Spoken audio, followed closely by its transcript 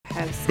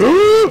have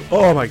stuff.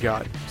 Oh my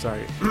god.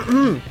 Sorry.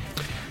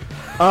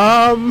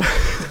 Are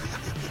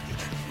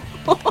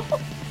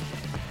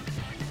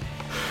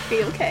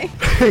you okay?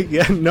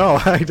 Yeah,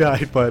 no, I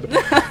died, but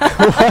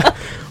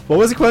what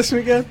was the question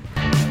again?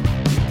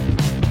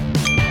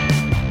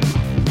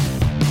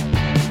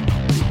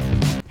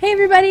 Hey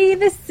everybody,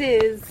 this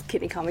is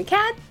Kitty Call Me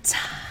Cat,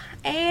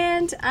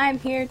 and I'm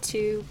here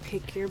to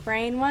pick your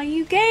brain while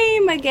you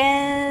game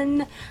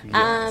again.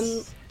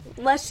 Yes.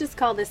 Let's just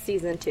call this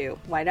season 2.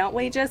 Why don't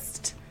we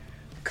just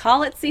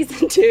call it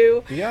season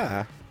 2?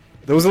 Yeah.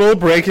 There was a little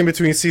break in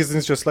between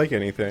seasons, just like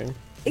anything.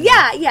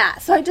 Yeah.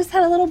 So I just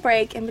had a little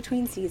break in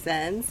between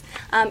seasons.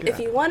 If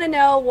you want to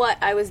know what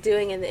I was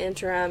doing in the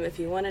interim, if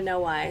you want to know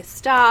why I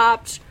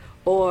stopped,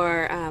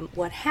 or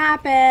what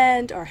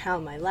happened, or how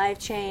my life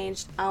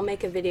changed, I'll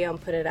make a video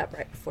and put it up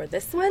right before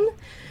this one.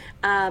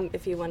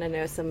 If you want to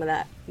know some of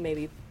that,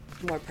 maybe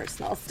more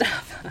personal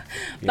stuff.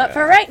 But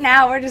for right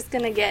now, we're just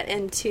going to get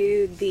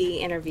into the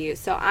interview.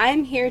 So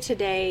I'm here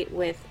today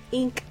with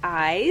Ink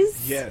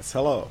Eyes. Yes,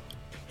 hello.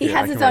 He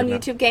has his own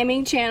YouTube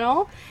gaming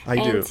channel. I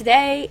do. And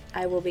today,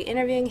 I will be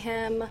interviewing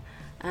him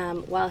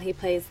while he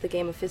plays the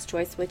game of his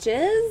choice, which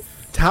is...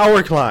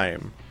 Tower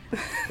Climb.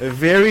 A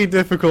very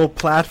difficult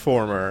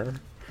platformer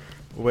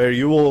where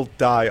you will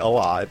die a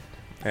lot.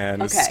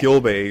 And it's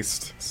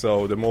skill-based,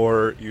 so the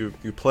more you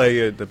play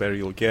it, the better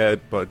you'll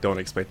get, but don't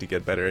expect to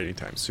get better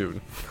anytime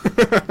soon.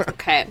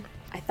 Okay.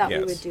 I thought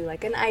we would do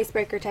like an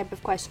icebreaker type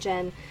of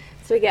question,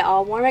 so we get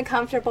all warm and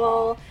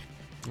comfortable.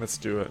 Let's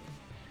do it.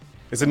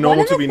 Is it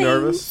normal to be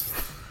nervous?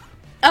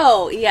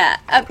 Oh, yeah.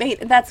 I mean,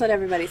 that's what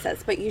everybody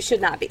says, but you should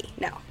not be.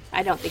 No,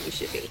 I don't think you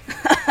should be.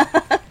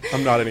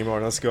 I'm not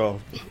anymore. Let's go.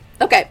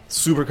 Okay.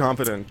 Super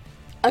confident.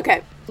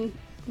 Okay.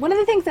 One of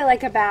the things I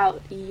like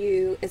about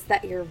you is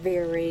that you're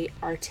very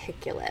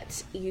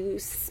articulate. You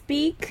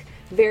speak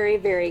very,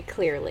 very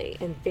clearly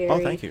and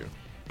very thank you.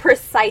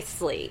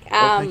 Precisely.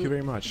 Thank you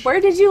very much.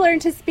 Where did you learn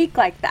to speak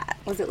like that?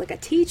 Was it like a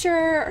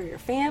teacher or your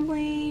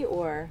family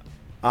or...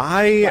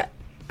 I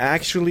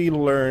actually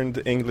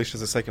learned English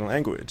as a second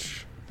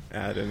language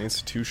at an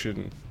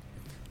institution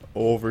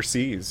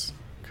overseas.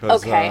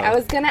 Okay, I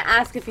was going to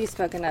ask if you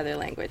spoke another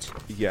language.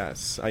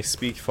 Yes, I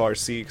speak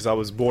Farsi because I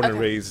was born and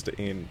raised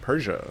in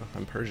Persia.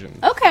 I'm Persian.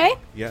 Okay.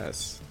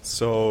 Yes.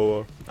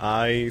 So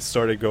I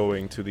started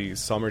going to these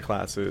summer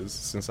classes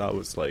since I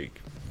was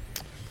like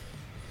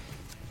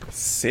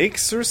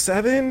 6 or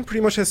 7.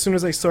 Pretty much as soon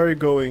as I started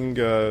going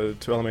to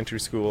elementary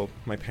school,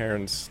 my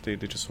parents, they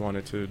just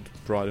wanted to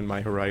broaden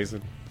my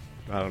horizon.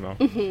 I don't know.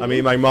 Mm-hmm. I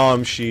mean, my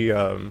mom, she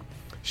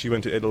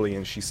went to Italy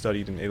and she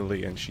studied in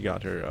Italy and she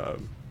got her...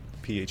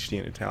 PhD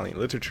in Italian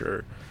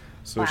literature.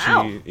 So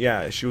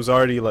she was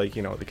already like,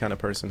 you know, the kind of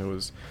person who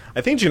was,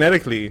 I think,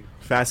 genetically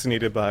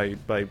fascinated by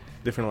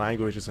different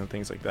languages and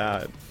things like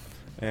that.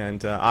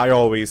 And I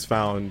always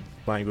found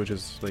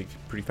languages like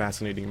pretty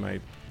fascinating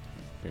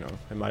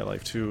in my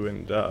life too.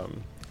 And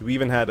we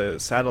even had a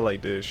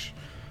satellite dish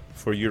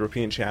for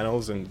European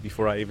channels. And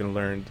before I even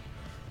learned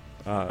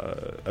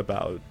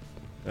about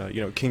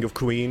King of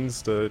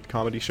Queens, the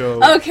comedy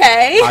show.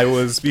 Okay.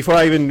 Before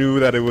I even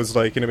knew that it was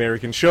like an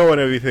American show and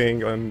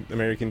everything on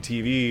American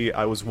TV,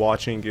 I was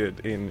watching it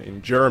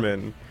in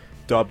German,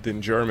 dubbed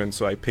in German,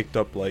 so I picked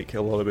up like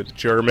a little bit of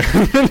German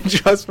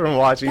just from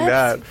watching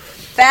that.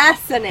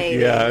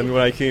 Fascinating. Yeah, and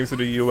when I came to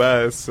the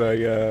US,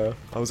 I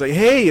was like,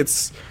 hey,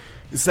 it's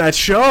that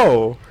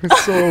show.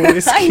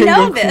 It's King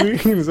of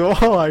Queens.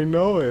 Oh, I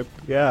know it.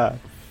 Yeah.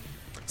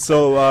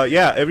 So,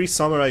 every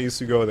summer I used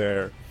to go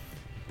there,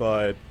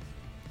 but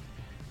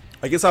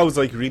I guess I was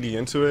like really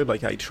into it.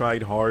 Like I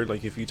tried hard.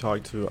 Like if you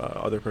talk to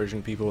other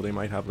Persian people, they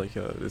might have like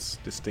this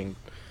distinct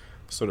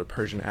sort of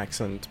Persian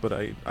accent, but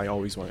I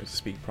always wanted to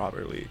speak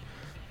properly.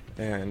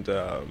 And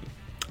I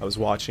was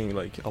watching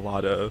like a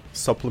lot of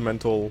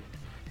supplemental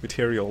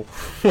material.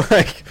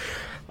 Like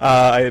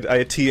I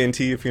had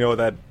TNT, if you know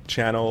that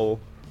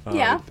channel.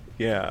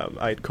 Yeah,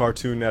 I had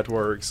Cartoon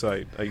Network,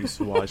 so I used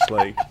to watch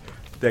like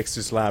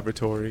Dexter's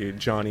Laboratory,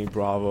 Johnny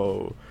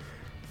Bravo,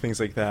 things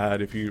like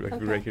that, if you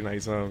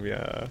recognize them.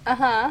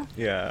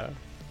 Yeah.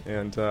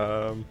 And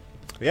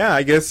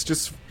I guess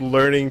just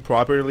learning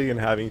properly and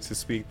having to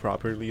speak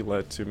properly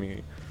led to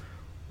me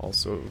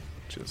also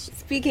just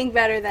speaking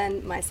better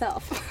than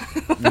myself.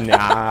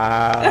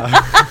 Nah.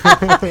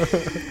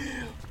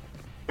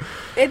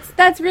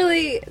 That's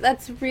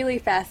really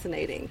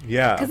fascinating.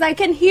 Yeah, because I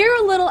can hear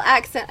a little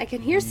accent, I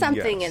can hear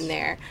something in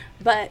there,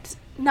 but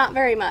not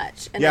very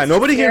much. And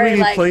nobody can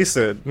really place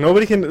it.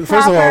 Nobody can.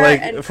 First of all,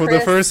 like for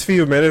the first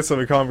few minutes of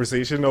a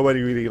conversation,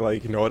 nobody really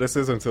like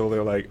notices until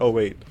they're like, "Oh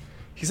wait,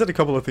 he said a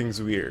couple of things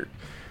weird."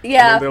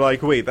 Yeah. And they're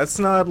like, "Wait, that's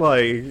not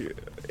like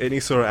any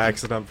sort of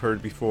accent I've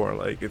heard before.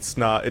 Like it's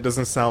not. It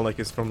doesn't sound like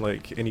it's from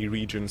like any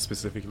region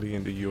specifically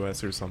in the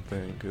U.S. or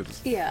something.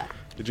 Cause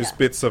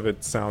bits of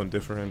it sound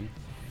different."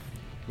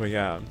 But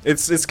yeah,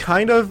 it's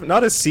kind of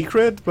not a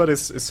secret, but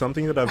it's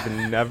something that I've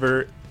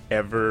never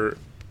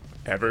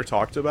ever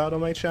talked about on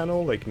my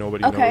channel. Like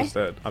nobody knows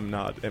that I'm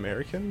not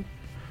American.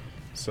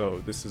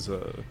 So this is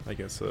I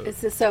guess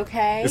Is this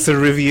okay? It's a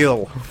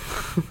reveal.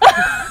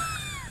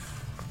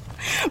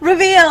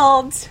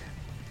 Revealed!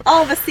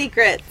 All the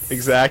secrets.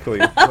 Exactly.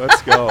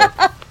 Let's go.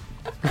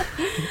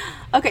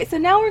 Okay, so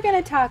now we're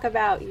going to talk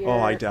about your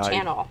I died.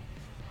 channel.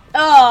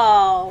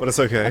 Oh! But it's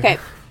okay. Okay,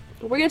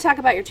 we're going to talk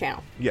about your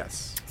channel.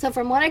 Yes. So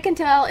from what I can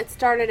tell, it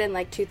started in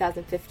like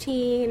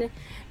 2015,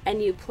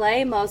 and you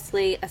play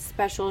mostly a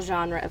special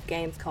genre of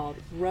games called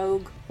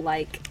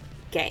roguelike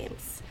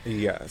games.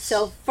 Yes.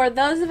 So for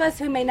those of us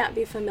who may not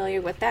be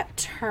familiar with that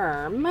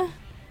term,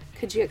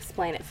 could you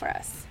explain it for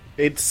us?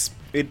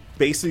 It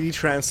basically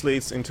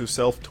translates into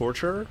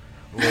self-torture,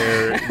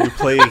 where you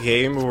play a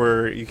game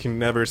where you can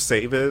never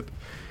save it,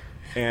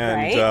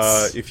 and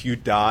Right. If you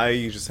die,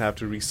 you just have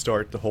to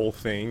restart the whole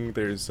thing.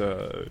 There's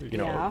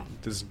Yeah.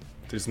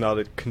 there's not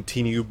a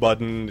continue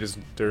button.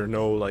 There are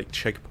no like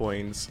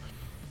checkpoints,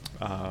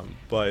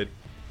 but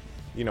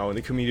in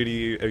the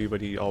community,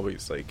 everybody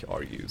always like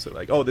argues. They're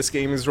like, "Oh, this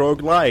game is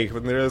roguelike,"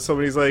 and there's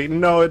somebody's like,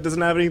 "No, it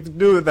doesn't have anything to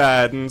do with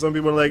that," and some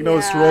people are like, "No,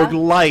 it's Yeah.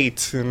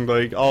 roguelite," and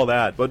like all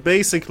that. But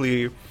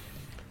basically,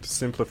 to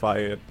simplify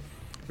it,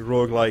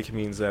 roguelike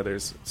means that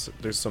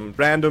there's some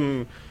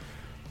random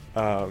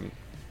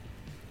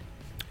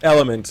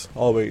element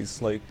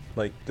always, like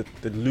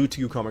the loot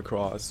you come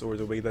across or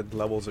the way that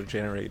levels are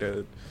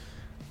generated.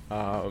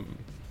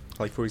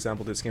 Like for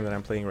example, this game that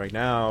I'm playing right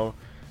now.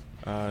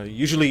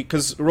 Usually,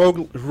 because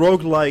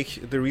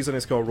roguelike, the reason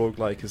it's called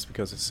roguelike is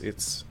because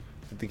it's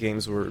the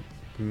games were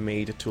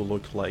made to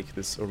look like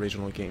this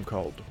original game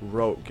called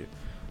Rogue,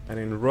 and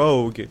in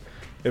Rogue,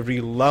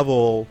 every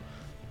level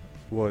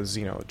was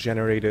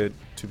generated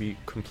to be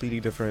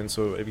completely different.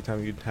 So every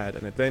time you had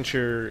an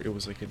adventure, it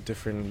was like a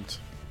different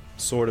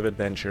sort of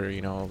adventure.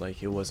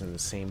 Like it wasn't the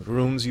same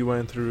rooms you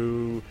went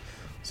through.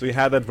 So you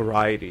had that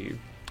variety,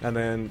 and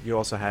then you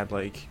also had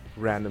like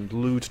random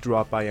loot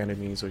dropped by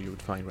enemies, or you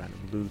would find random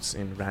loots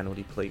in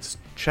randomly placed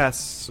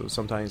chests. So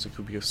sometimes it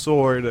could be a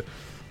sword,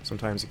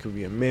 sometimes it could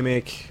be a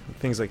mimic,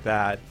 things like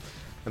that.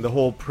 And the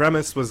whole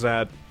premise was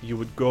that you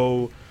would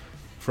go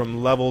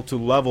from level to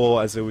level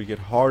as it would get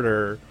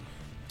harder,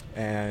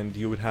 and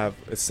you would have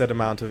a set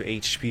amount of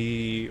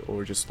HP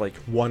or just like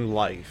one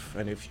life,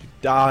 and if you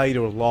died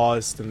or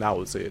lost, then that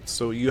was it.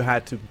 So you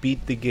had to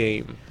beat the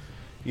game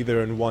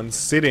either in one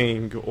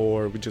sitting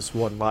or with just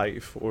one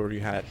life, or you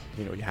had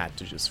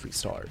to just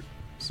restart.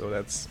 So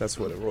that's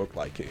what a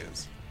roguelike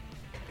is.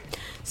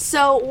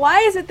 So why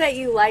is it that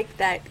you like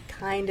that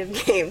kind of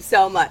game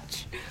so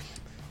much?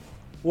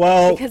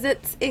 Well, Because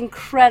it's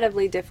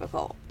incredibly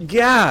difficult.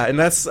 yeah,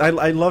 and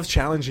I love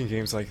challenging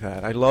games like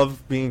that. I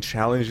love being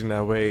challenged in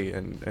that way,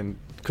 and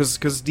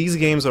because these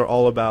games are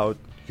all about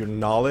your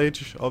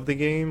knowledge of the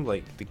game,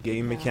 like the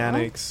game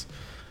mechanics,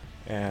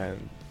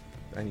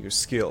 and your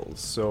skills.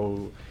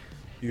 So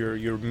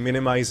you're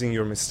minimizing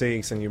your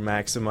mistakes and you're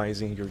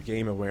maximizing your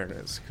game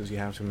awareness, because you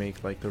have to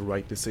make like the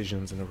right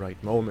decisions in the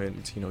right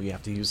moment. You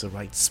have to use the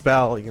right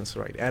spell against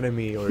the right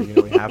enemy, or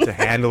you have to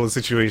handle the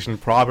situation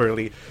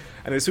properly.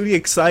 And it's really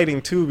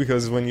exciting too,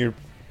 because when you're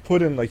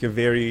put in like a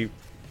very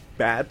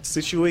bad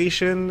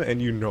situation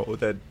and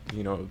that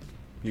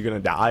you're gonna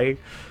die,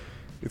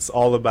 it's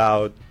all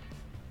about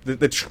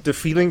the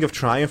feeling of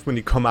triumph when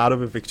you come out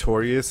of it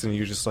victorious, and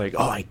you're just like,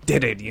 oh, I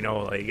did it,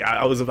 like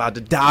I was about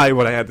to die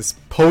when I had this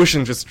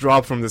potion just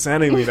drop from this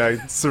enemy and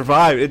I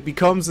survived. It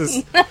becomes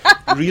this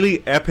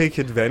really epic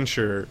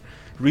adventure,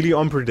 really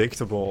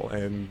unpredictable,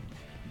 and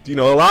a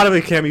lot of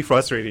it can be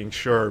frustrating,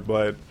 sure,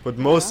 but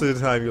most of the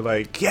time you're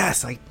like,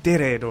 yes, I did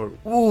it, or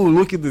ooh,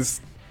 look at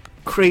this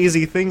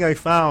crazy thing I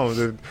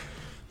found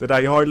that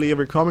I hardly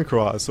ever come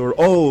across, or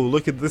oh,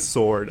 look at this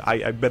sword,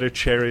 I better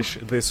cherish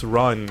this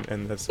run.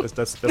 And that's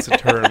a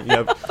term.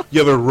 You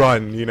have a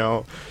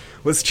run,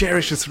 let's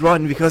cherish this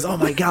run because, oh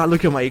my god,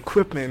 look at my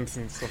equipment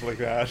and stuff like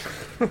that.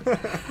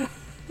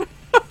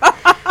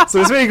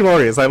 So it's very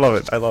glorious. I love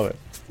it.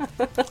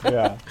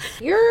 Yeah.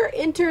 Your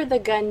Enter the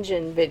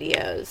Gungeon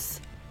videos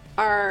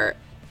are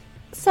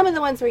some of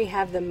the ones where you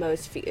have the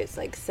most views,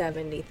 like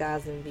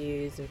 70,000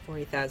 views and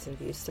 40,000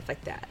 views, stuff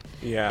like that.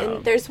 Yeah.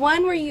 And there's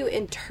one where you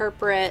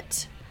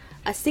interpret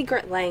a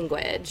secret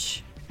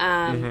language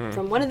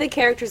from one of the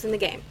characters in the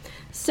game.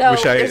 So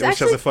which has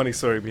a funny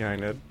story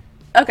behind it.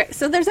 Okay,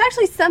 so there's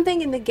actually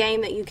something in the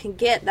game that you can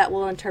get that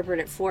will interpret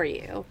it for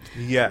you.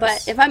 Yes.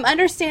 But if I'm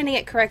understanding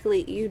it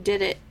correctly, you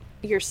did it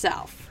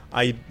yourself.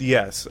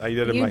 Yes, I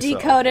did it myself. You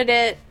decoded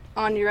it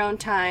on your own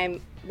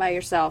time by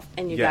yourself,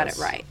 and you got it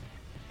right.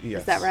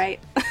 Yes. Is that right?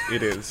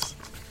 It is.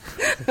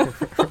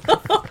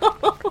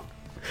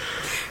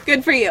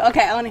 Good for you.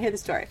 Okay, I want to hear the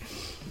story.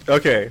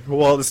 Okay,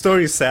 well, the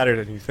story is sadder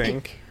than you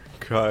think,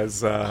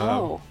 because,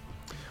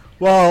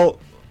 well,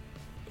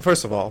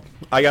 first of all,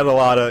 I got a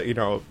lot of,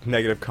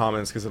 negative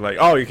comments, because they're like,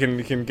 oh, you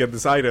can get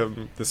this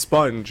item, the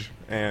sponge,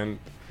 and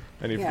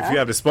if you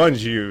have the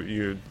sponge,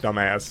 you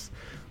dumbass,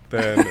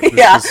 then this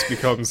just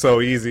becomes so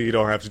easy, you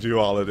don't have to do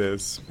all of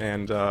this.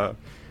 And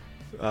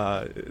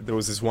there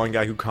was this one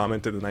guy who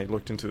commented, and I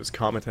looked into his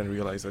comment and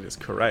realized that it's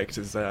correct,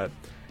 is that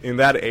in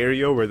that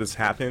area where this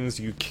happens,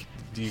 you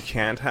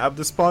can't have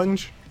the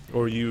sponge.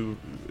 or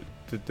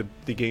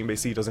the game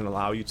basically doesn't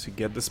allow you to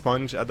get the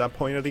sponge at that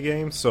point of the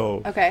game.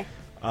 So Okay.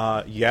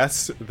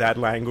 Yes, that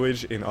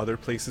language in other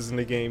places in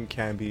the game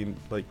can be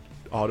like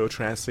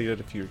auto-translated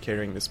if you're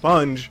carrying the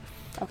sponge.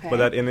 Okay. But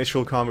that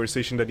initial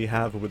conversation that you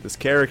have with this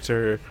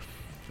character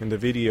in the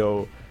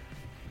video,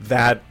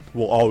 that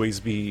will always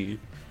be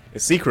a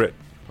secret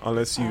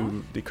unless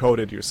you decode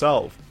it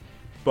yourself.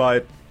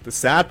 But the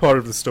sad part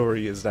of the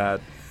story is that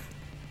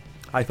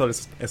I thought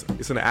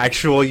it's an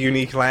actual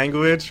unique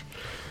language,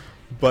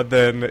 but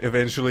then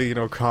eventually, you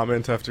know,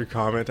 comment after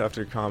comment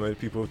after comment,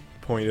 people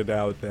pointed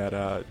out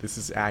that this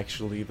is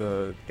actually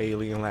the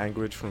alien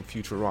language from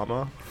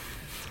Futurama.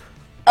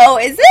 Oh,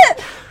 is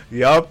it?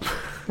 Yup.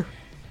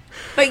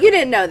 But you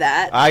didn't know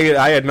that.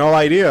 I had no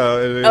idea.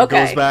 It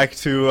Okay. goes back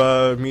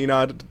to me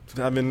not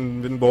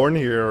having been born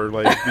here, or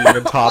like being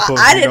on top of.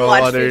 I didn't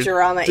watch other,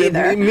 Futurama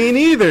either. Me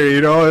neither.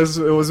 You know, it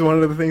was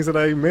one of the things that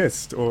I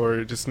missed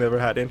or just never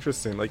had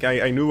interest in. Like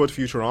I knew what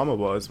Futurama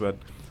was, but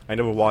I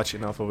never watched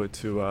enough of it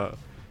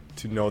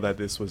to know that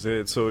this was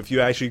it. So if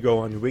you actually go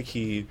on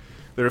Wiki,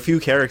 there are a few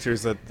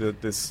characters that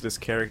this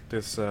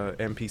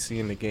NPC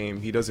in the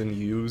game he doesn't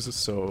use.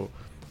 So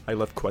I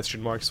left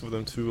question marks for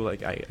them too.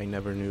 Like I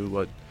never knew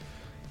what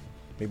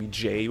maybe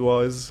J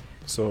was.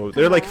 So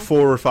there are like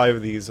 4 or 5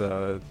 of these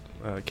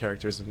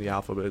characters in the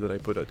alphabet that I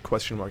put a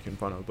question mark in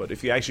front of. But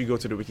if you actually go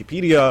to the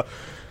Wikipedia,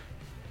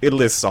 it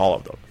lists all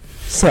of them.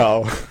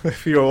 So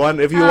if you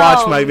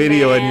watch my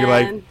video and you're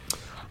like,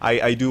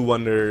 I do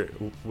wonder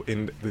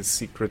in the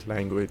secret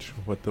language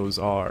what those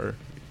are,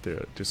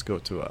 just go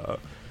to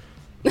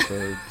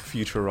the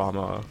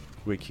Futurama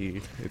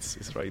wiki.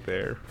 It's right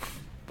there.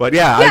 But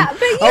yeah,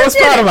 I was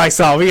proud of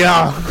myself, you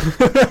know.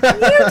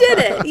 You did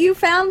it. You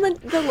found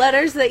the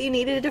letters that you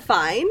needed to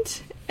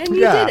find, and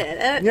you did it.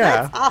 And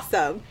that's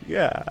awesome.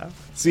 Yeah.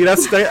 See, I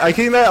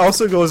think that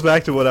also goes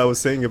back to what I was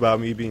saying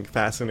about me being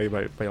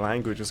fascinated by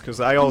languages,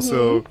 because I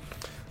also,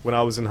 when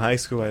I was in high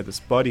school, I had this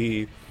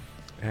buddy,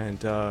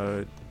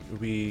 and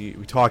we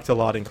talked a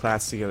lot in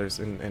class together,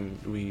 and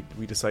we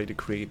decided to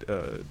create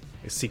a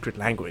secret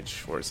language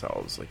for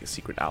ourselves, like a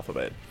secret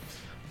alphabet.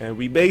 And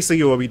we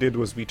basically, what we did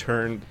was we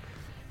turned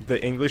the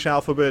English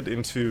alphabet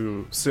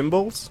into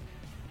symbols,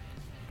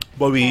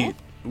 but we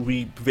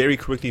very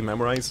quickly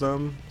memorized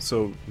them,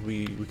 so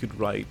we could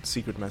write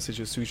secret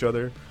messages to each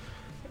other.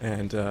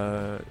 And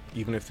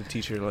even if the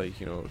teacher, like,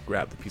 you know,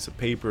 grabbed a piece of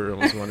paper and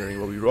was wondering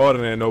what we wrote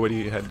on it,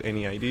 nobody had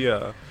any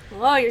idea.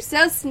 Whoa, you're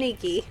so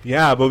sneaky.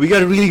 Yeah, but we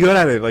got really good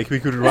at it. Like, we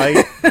could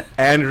write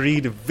and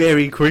read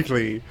very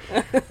quickly.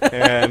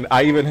 And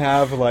I even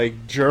have,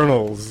 like,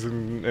 journals,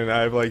 and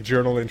I have, like,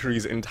 journal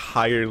entries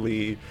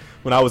entirely.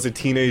 When I was a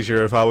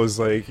teenager, if I was,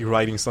 like,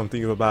 writing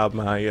something about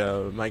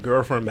my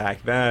girlfriend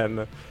back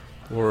then,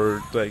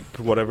 or like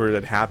whatever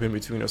that happened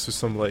between us, or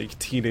some like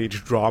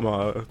teenage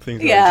drama thing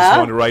that I just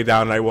want to write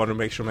down, and I want to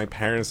make sure my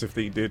parents, if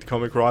they did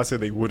come across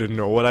it, they wouldn't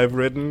know what I've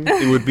written.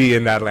 It would be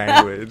in that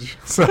language.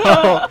 So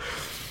I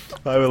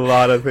have a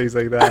lot of things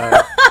like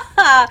that.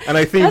 And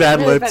I think that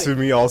really led to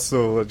me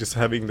also just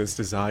having this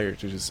desire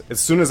to just, as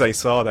soon as I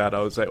saw that,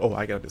 I was like, oh,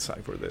 I gotta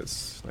decipher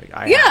this. Like,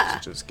 I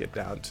have to just get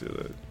down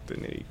to the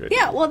nitty gritty.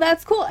 Yeah, well,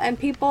 that's cool. And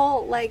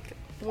people like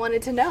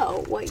wanted to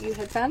know what you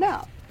had found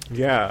out.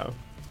 Yeah.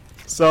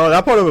 So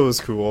that part of it was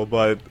cool,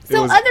 but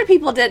other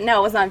people didn't know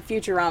it was on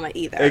Futurama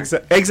either.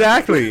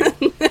 Exactly.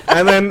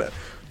 And then,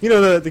 you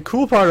know, the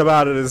cool part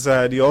about it is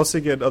that you also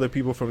get other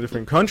people from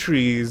different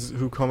countries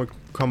who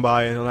come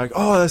by and are like,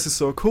 oh, this is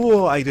so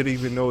cool. I didn't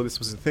even know this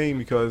was a thing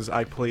because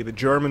I play the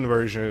German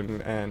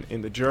version, and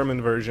in the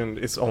German version,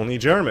 it's only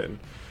German.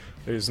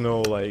 There's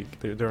no, like,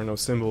 there are no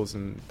symbols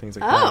and things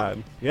like that.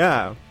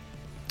 Yeah.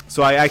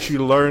 So I actually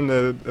learned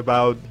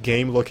about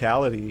game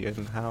locality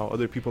and how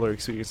other people are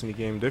experiencing the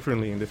game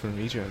differently in different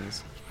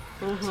regions.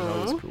 So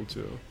that was cool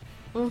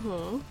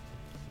too.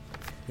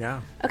 Yeah.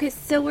 Okay,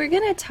 so we're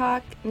going to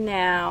talk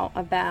now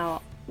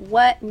about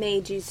what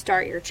made you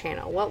start your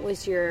channel. What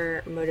was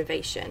your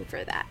motivation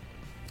for that?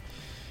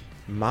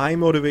 My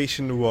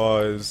motivation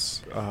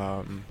was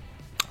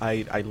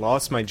I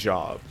lost my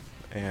job,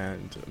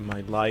 and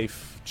my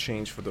life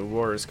changed for the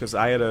worse because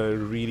I had a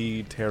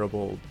really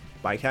terrible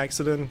bike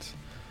accident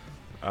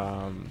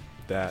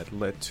that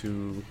led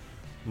to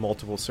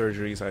multiple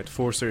surgeries. I had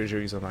 4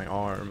 surgeries on my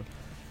arm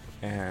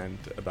and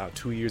about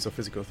 2 years of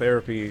physical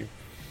therapy.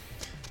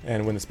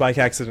 And when this bike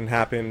accident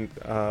happened,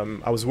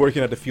 I was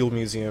working at the Field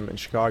Museum in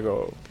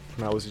Chicago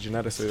when I was a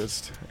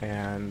geneticist,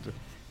 and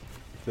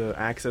the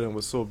accident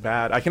was so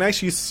bad. I can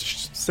actually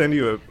send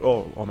you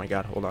oh my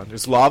god, hold on.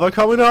 There's lava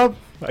coming up?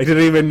 I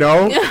didn't even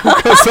know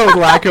because of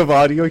lack of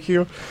audio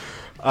cue.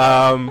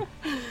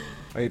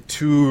 I had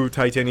 2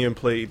 titanium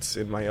plates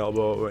in my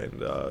elbow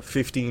and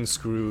 15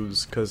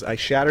 screws because I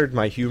shattered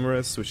my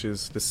humerus, which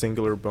is the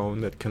singular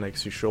bone that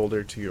connects your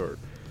shoulder to your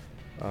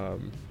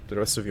the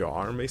rest of your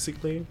arm,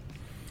 basically.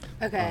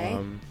 Okay.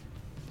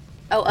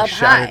 Up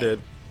high. It,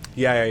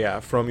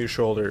 yeah, from your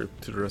shoulder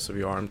to the rest of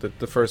your arm.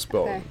 The first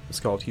bone is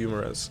called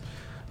humerus,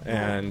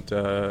 and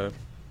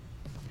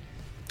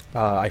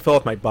I fell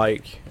off my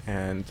bike,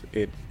 and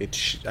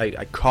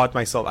I caught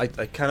myself. I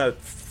kind of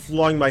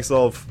flung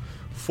myself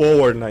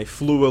forward, and I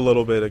flew a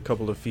little bit, a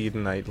couple of feet,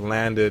 and I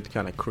landed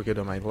kind of crooked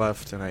on my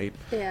left, and I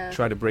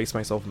tried to brace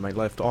myself with my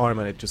left arm,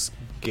 and it just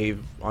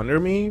gave under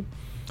me.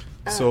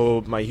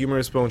 So my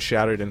humerus bone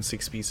shattered in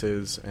 6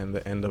 pieces, and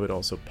the end of it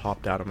also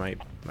popped out of my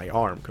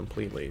arm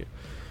completely.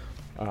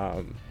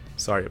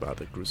 Sorry about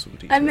the gruesome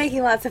detail. I'm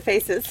making lots of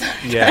faces.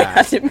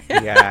 Yeah,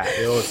 yeah,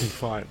 it wasn't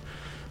fun.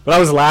 But I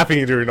was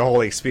laughing during the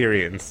whole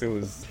experience. It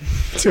was,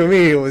 to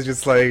me, it was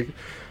just like,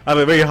 I have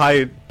a very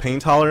high pain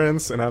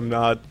tolerance, and I'm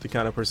not the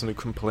kind of person who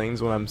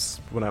complains when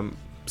I'm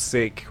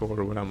sick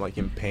or when I'm like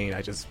in pain.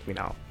 I just,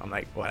 I'm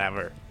like,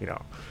 whatever,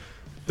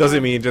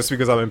 Doesn't mean just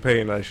because I'm in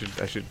pain I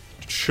should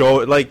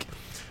show it, like,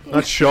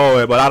 not show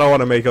it, but I don't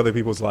want to make other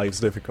people's lives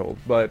difficult.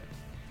 But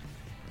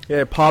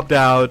yeah, it popped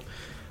out.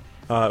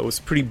 It was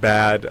pretty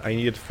bad. I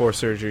needed 4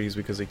 surgeries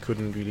because they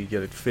couldn't really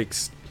get it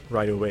fixed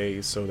right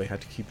away, so they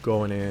had to keep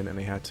going in, and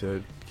they had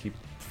to keep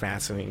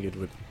fastening it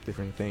with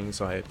different things.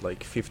 So I had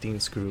like 15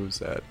 screws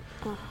that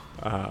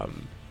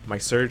my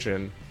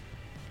surgeon,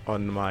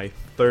 on my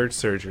 3rd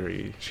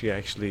surgery, she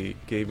actually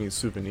gave me a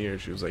souvenir.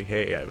 She was like,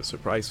 hey, I have a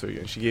surprise for you,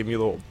 and she gave me a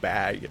little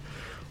bag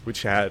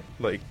which had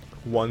like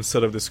 1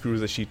 set of the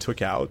screws that she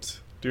took out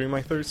during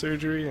my 3rd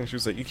surgery, and she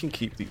was like, you can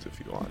keep these if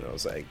you want. And I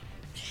was like,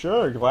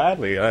 sure,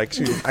 gladly. I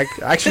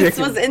actually this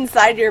was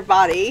inside your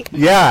body.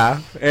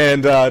 Yeah,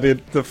 and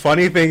the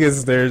funny thing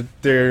is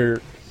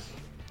they're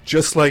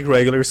just like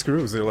regular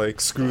screws. They're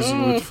like screws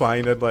you would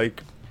find at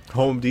like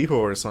Home Depot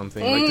or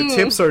something. Like the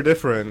tips are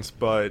different,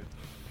 but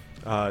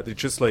they're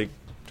just like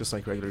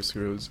regular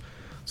screws.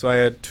 So I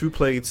had 2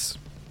 plates,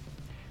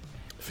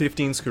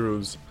 15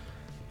 screws,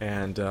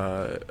 and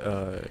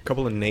a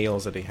couple of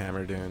nails that they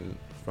hammered in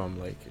from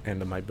like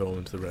end of my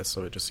bone to the rest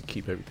of it, just to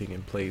keep everything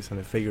in place, and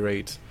a figure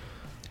 8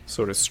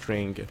 sort of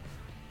string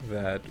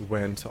that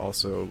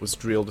was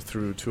drilled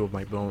through 2 of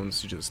my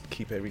bones to just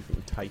keep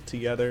everything tight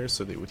together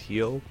so they would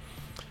heal.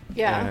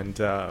 Yeah. And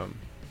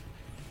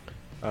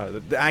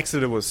the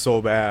accident was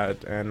so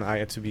bad, and I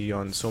had to be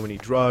on so many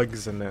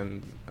drugs, and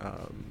then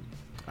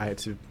I had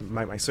to.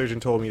 My surgeon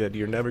told me that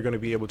you're never going to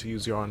be able to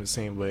use your arm the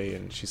same way,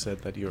 and she said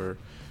that your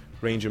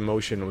range of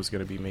motion was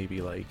going to be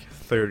maybe like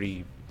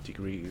 30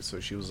 degrees.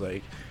 So she was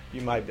like,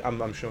 you might.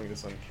 I'm showing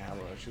this on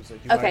camera. She was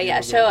like, you okay,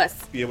 yeah, show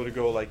us. Be able to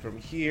go like from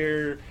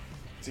here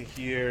to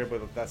here,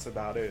 but that's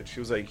about it.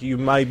 She was like, you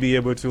might be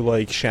able to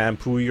like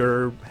shampoo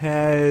your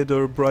head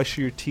or brush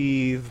your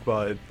teeth,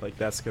 but like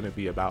that's going to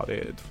be about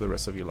it for the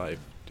rest of your life.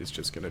 It's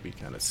just going to be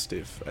kind of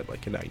stiff at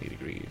like a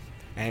 90-degree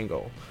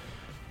angle.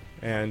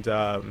 And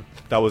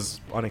that was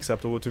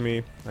unacceptable to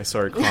me. I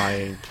started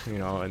crying,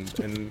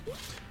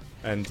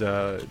 and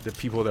the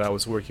people that I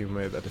was working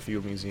with at the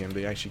Field Museum,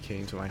 they actually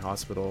came to my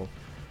hospital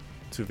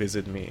to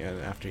visit me.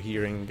 And after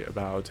hearing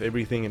about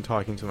everything and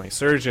talking to my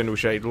surgeon,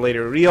 which I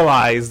later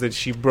realized that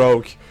she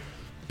broke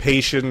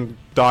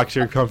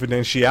patient-doctor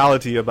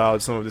confidentiality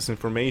about some of this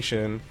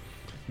information,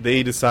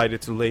 they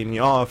decided to lay me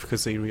off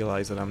because they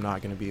realized that I'm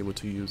not going to be able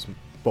to use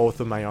both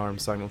of my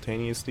arms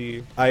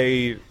simultaneously.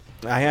 I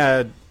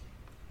had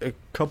a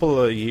couple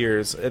of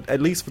years, at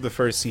least for the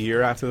first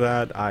year after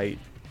that, I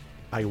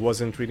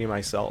wasn't really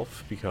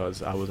myself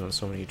because I was on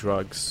so many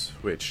drugs,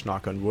 which,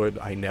 knock on wood,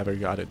 I never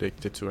got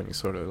addicted to any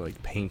sort of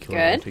like painkiller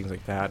and things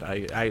like that.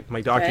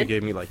 My doctor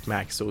gave me like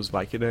max dose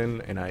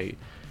Vicodin, and I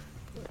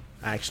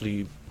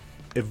actually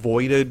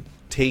avoided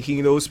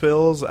taking those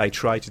pills. I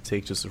tried to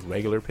take just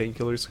regular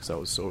painkillers because I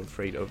was so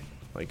afraid of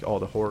like all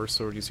the horror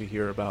stories you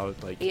hear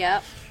about, like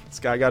this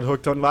guy got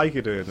hooked on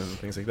Vicodin and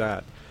things like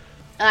that.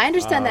 I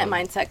understand that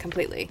mindset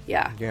completely.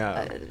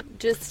 Yeah.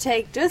 Just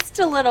take just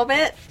a little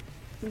bit,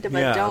 but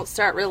don't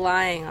start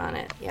relying on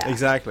it. Yeah.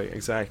 Exactly.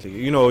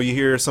 You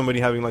hear somebody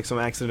having like some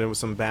accident with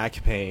some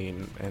back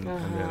pain, and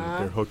then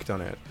they're hooked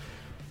on it.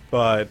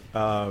 But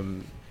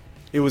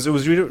it was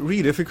really,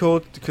 really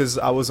difficult because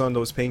I was on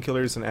those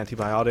painkillers and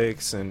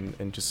antibiotics,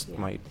 and just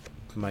my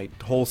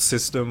whole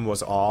system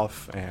was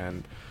off,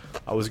 and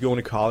I was going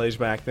to college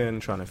back then,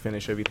 trying to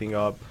finish everything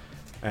up.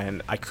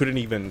 And I couldn't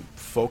even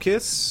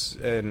focus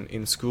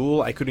in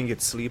school. I couldn't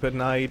get sleep at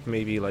night.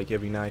 Maybe like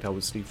every night I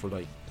would sleep for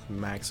like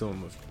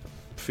maximum of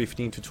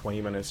 15 to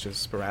 20 minutes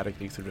just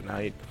sporadically through the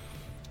night.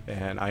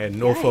 And I had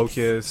no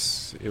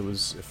focus. It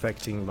was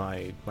affecting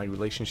my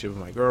relationship with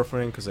my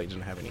girlfriend because I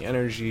didn't have any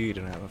energy,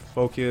 didn't have a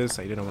focus.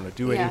 I didn't want to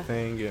do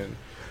anything. And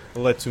it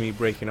led to me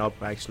breaking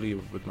up actually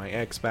with my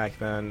ex back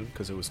then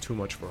because it was too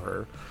much for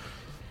her.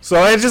 So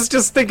I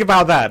just think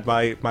about that.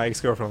 My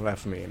ex-girlfriend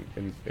left me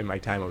in my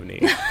time of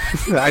need.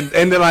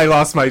 And then I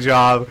lost my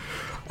job,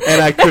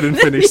 and I couldn't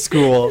finish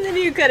school. And then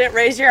you couldn't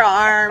raise your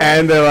arm.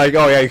 And they're like,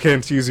 oh yeah, you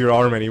can't use your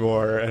arm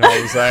anymore. And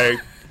I was like,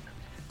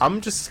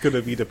 I'm just going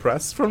to be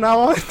depressed from now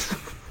on.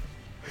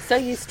 So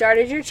you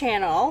started your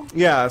channel.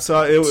 Yeah,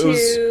 so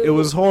it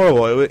was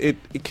horrible.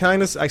 It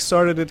kind of, I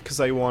started it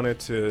because I wanted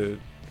to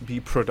be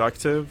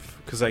productive,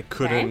 because I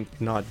couldn't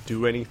not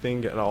do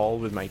anything at all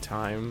with my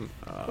time.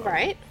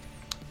 Right.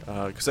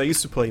 because I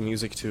used to play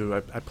music too.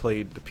 I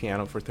played the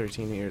piano for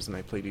 13 years, and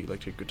I played the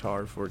electric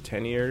guitar for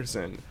 10 years,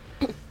 and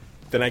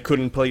then I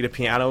couldn't play the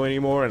piano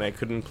anymore, and I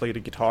couldn't play the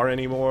guitar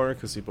anymore,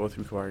 because they both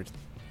required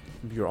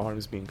your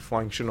arms being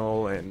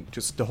functional, and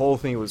just the whole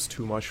thing was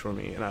too much for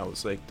me, and I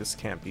was like, this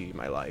can't be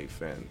my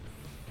life.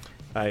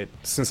 And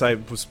since I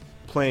was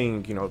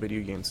playing,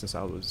 video games since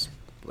I was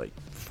like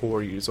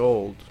 4 years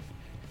old,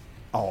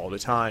 all the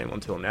time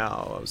until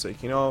now, I was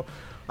like,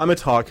 I'm a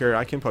talker,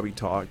 I can probably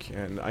talk,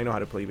 and I know how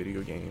to play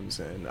video games,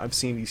 and I've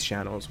seen these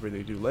channels where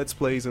they do Let's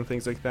Plays and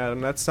things like that,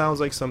 and that sounds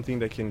like something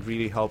that can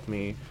really help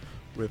me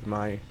with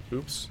my...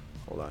 Oops,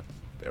 hold on.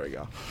 There we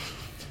go.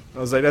 I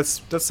was like,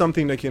 that's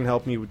something that can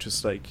help me with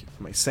just, like,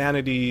 my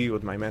sanity,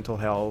 with my mental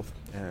health,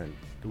 and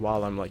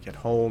while I'm, like, at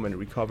home and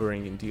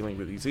recovering and dealing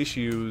with these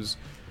issues,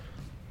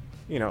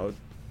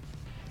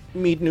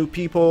 meet new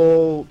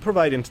people,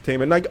 provide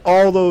entertainment, like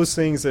all those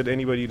things that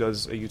anybody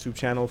does a YouTube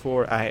channel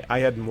for. I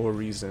had more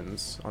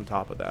reasons on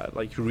top of that,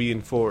 like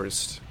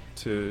reinforced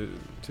to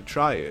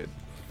try it.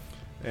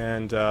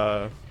 And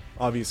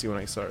obviously when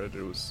I started,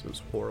 it was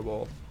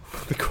horrible.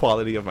 The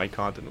quality of my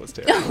content was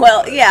terrible.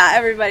 Well, yeah,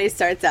 everybody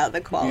starts out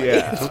the quality.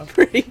 Yeah. It's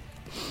pretty.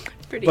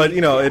 But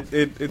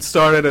it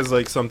started as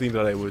like something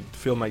that I would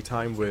fill my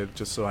time with,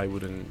 just so I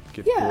wouldn't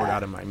get bored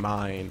out of my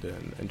mind,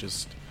 and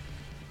just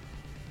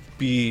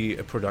be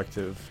a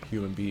productive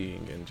human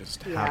being, and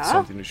just have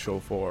something to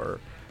show for,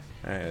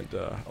 and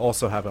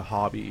also have a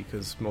hobby,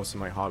 because most of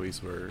my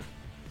hobbies were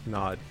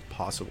not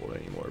possible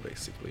anymore,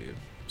 basically.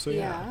 So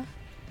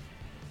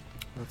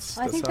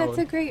I think that's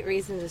a great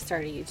reason to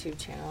start a YouTube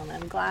channel, and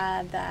I'm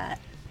glad that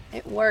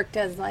it worked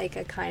as like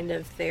a kind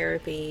of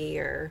therapy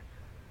or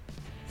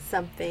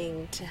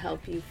something to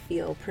help you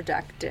feel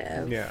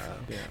productive. Yeah.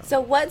 So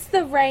what's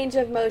the range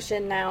of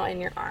motion now in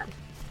your arm?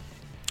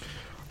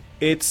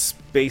 It's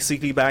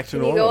basically back to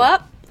normal. Can you go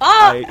up?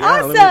 Oh,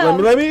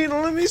 awesome! Let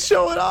me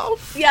show it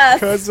off.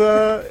 Yes. Because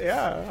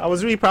I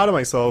was really proud of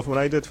myself when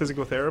I did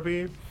physical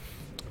therapy.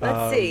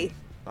 Let's see.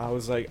 I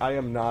was like,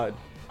 I'm not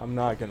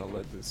gonna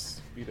let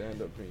this be the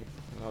end of me.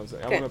 And I was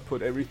like, I want to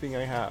put everything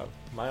I have,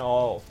 my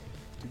all,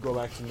 to go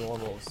back to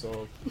normal.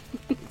 So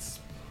it's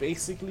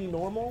basically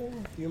normal.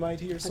 You might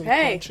hear some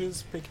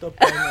crunches picked up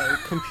on my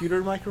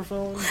computer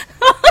microphone,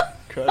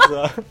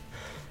 because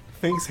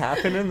things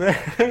happen in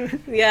there.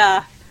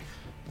 Yeah.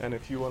 And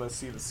if you want to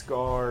see the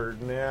scar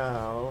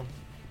now,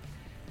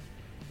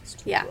 it's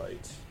too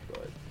bright,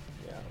 but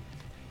yeah,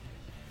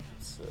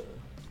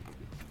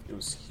 it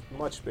was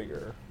much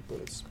bigger, but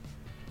it's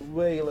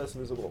way less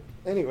visible.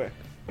 Anyway.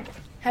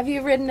 Have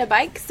you ridden a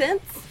bike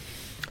since?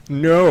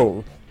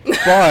 No,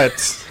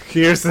 but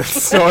here's the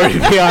story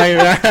behind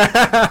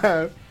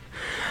that.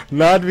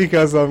 Not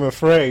because I'm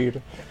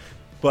afraid,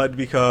 but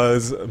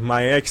because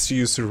my ex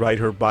used to ride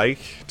her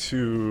bike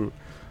to...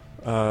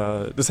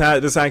 This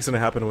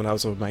accident happened when I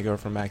was with my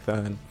girlfriend back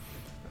then,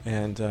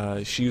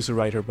 and she used to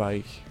ride her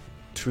bike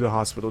to the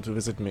hospital to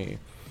visit me,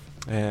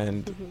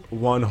 and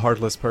one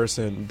heartless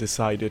person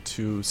decided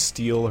to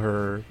steal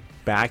her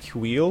back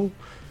wheel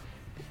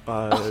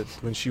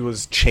when she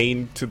was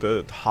chained to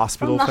the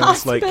hospital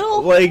fence. Like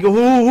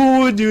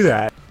who would do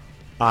that?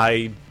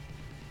 I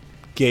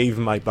gave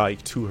my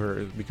bike to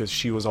her because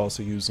she was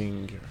also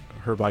using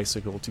her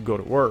bicycle to go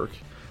to work,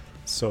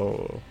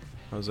 so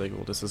I was like,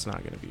 well, this is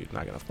not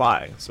gonna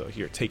fly. So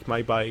here, take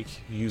my bike,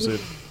 use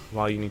it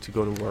while you need to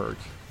go to work.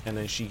 And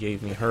then she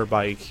gave me her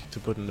bike to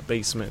put in the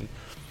basement,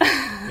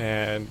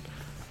 and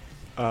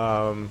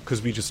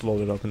because we just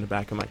loaded up in the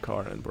back of my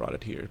car and brought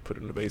it here, put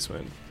it in the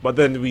basement. But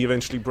then we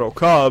eventually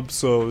broke up,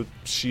 so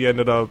she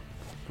ended up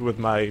with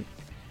my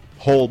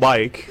whole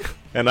bike,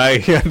 and I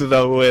ended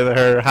up with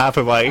her half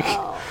a bike.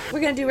 Oh. We're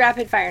gonna do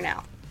rapid fire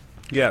now.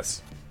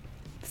 Yes.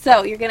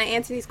 So you're gonna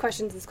answer these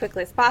questions as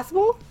quickly as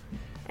possible.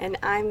 And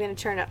I'm going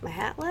to turn up my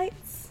hat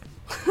lights.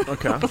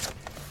 Okay.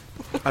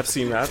 I've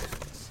seen that.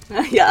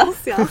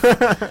 Yes.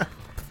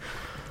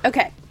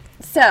 Okay.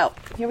 So,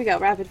 here we go.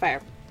 Rapid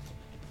fire.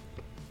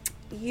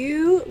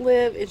 You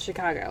live in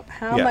Chicago.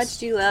 How much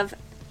do you love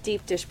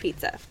deep dish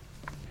pizza?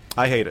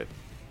 I hate it.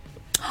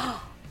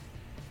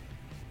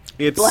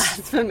 It's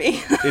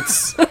blasphemy.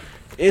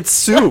 It's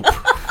soup.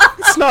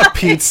 It's not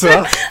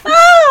pizza.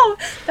 Oh,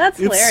 that's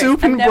hilarious. It's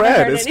soup and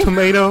bread.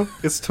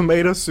 It's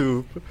tomato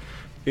soup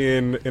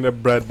in a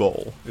bread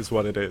bowl is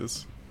what it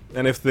is.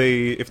 And if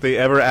they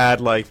ever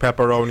add like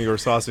pepperoni or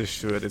sausage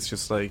to it, it's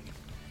just like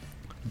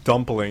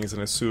dumplings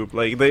in a soup.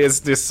 Like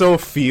there's so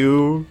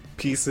few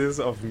pieces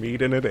of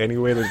meat in it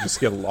anyway that just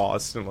get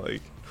lost in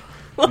like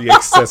the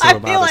excessive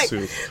amount of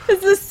soup.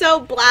 This is so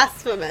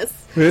blasphemous.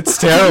 It's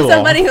terrible.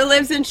 Somebody who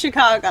lives in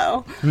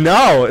Chicago.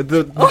 No,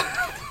 the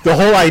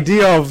whole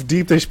idea of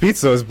deep dish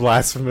pizza is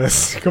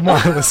blasphemous. Come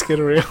on, let's get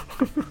real.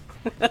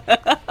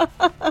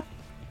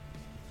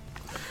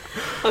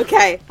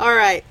 Okay, all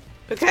right.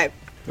 Okay.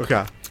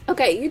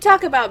 Okay, you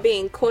talk about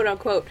being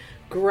quote-unquote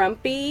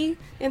grumpy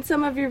in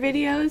some of your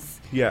videos.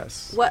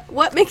 Yes.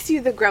 What makes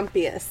you the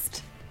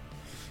grumpiest?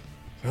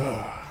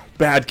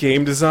 Bad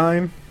game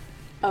design?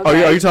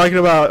 Okay. Are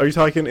you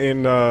talking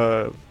in...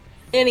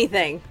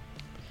 Anything.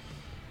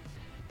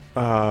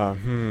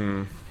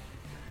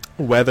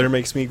 Weather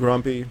makes me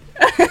grumpy.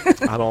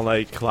 I don't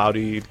like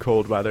cloudy,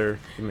 cold weather.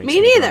 It makes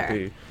me neither.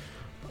 Grumpy.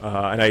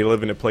 And I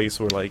live in a place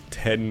where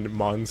 10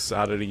 months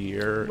out of the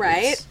year,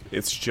 right?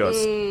 It's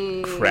just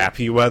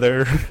crappy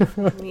weather.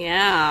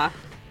 Yeah.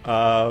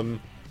 Bad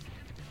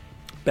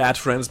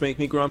friends make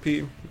me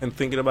grumpy. And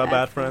thinking about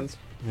bad friends.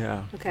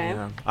 Yeah. Okay.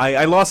 Yeah.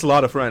 I lost a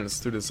lot of friends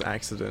through this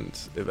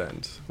accident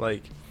event.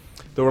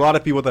 There were a lot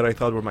of people that I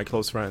thought were my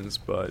close friends,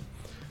 but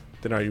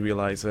then I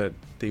realized that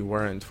they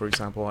weren't. For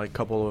example, a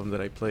couple of them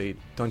that I played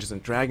Dungeons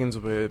and Dragons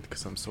with,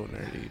 because I'm so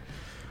nerdy,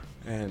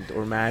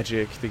 or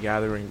Magic the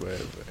Gathering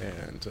with,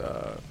 and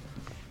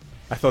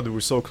I thought they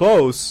were so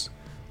close,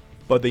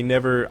 but they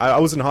never. I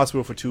was in the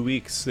hospital for 2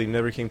 weeks. They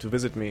never came to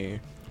visit me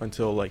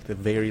until the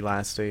very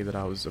last day that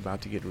I was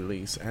about to get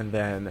released, and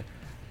then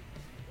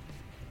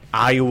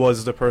I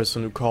was the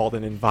person who called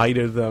and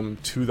invited them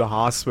to the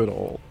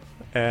hospital,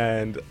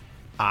 and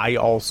I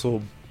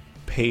also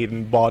paid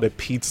and bought a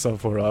pizza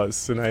for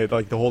us, and I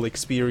the whole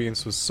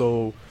experience was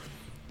so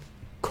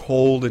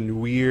cold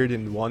and weird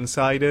and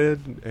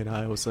one-sided, and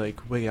I was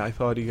like, wait, I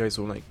thought you guys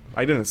were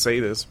I didn't say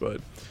this,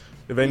 but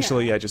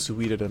eventually I just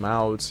weeded them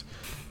out.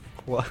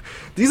 Well,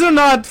 these are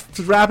not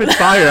rapid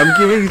fire. I'm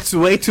giving you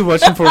way too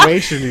much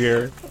information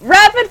here.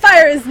 Rapid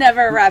fire is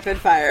never rapid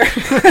fire.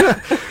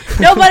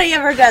 Nobody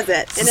ever does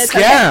it. And it's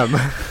scam.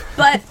 Okay.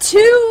 But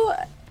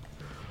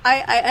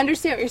I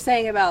understand what you're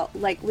saying about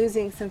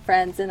losing some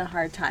friends in a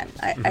hard time.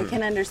 I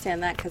can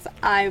understand that because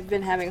I've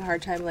been having a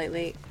hard time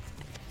lately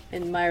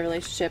in my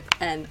relationship,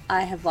 and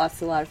I have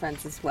lost a lot of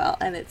friends as well.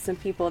 And it's some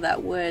people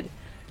that would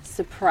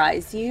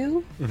surprise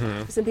you,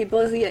 some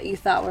people that you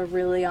thought were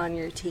really on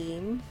your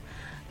team.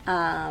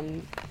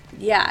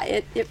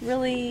 It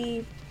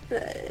really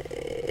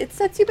it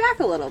sets you back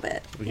a little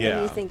bit when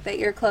you think that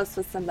you're close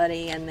with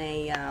somebody and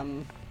they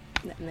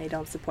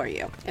don't support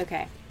you.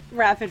 Okay.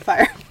 Rapid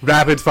fire.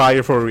 Rapid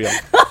fire for real.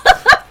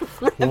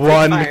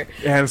 One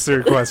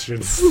answer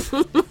questions.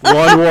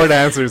 One word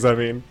answers, I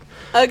mean.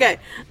 Okay.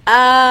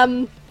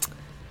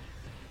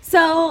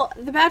 So,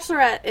 The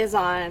Bachelorette is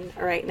on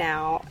right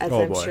now, as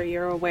I'm sure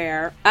you're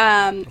aware.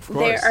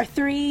 There are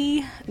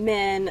 3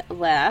 men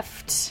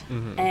left,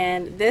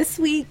 and this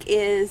week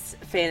is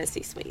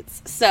Fantasy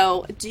Suites.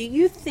 So, do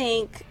you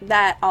think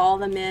that all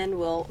the men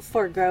will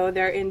forego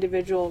their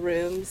individual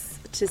rooms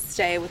to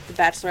stay with The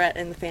Bachelorette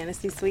in the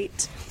Fantasy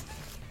Suite?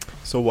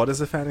 So what is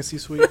a fantasy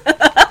suite?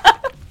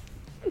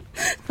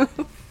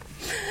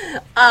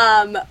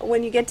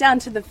 When you get down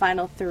to the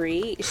final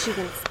 3, she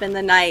can spend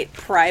the night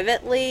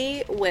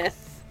privately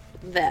with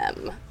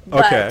them.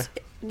 But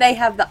they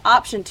have the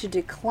option to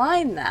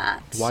decline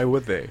that. Why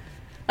would they?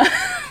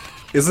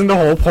 Isn't the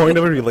whole point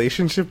of a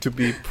relationship to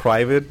be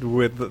private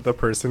with the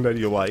person that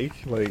you like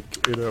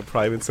in a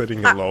private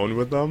setting alone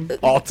with them?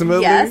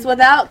 Ultimately, yes,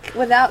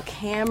 without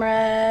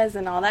cameras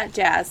and all that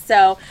jazz.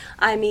 So,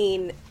 I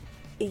mean,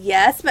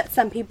 yes, but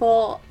some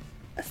people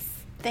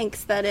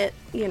thinks that it,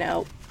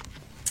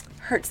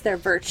 hurts their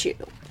virtue.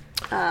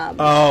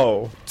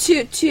 For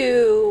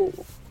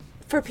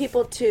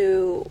people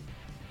to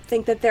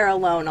think that they're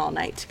alone all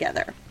night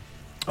together.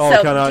 Oh,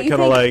 so kind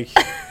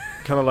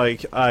of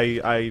like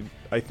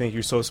I think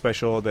you're so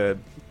special that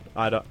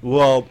I don't.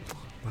 Well,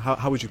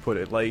 how would you put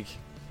it?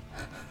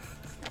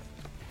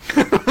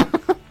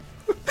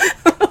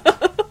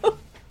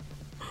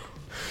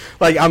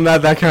 I'm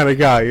not that kind of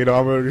guy, I'm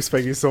gonna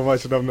respect you so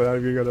much, and I'm not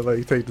even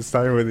gonna take this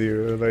time with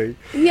you.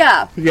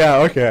 Yeah. Yeah.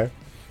 Okay.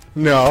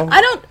 No.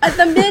 I don't.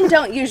 The men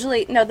don't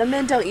usually. No, the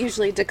men don't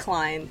usually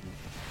decline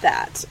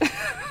that.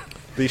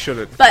 They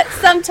shouldn't. But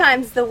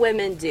sometimes the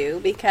women do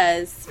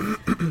because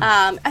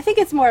I think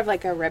it's more of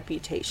a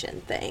reputation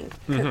thing.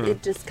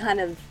 It just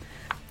kind of.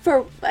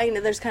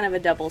 There's kind of a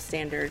double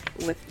standard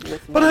with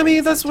but I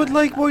mean, that's what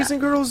boys and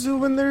girls do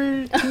when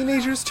they're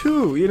teenagers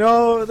too.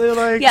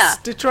 They're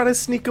they try to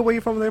sneak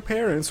away from their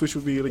parents, which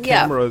would be the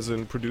cameras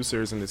and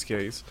producers in this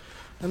case,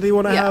 and they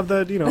want to have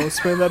that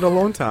spend that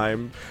alone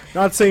time.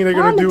 Not saying they're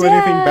gonna do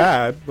anything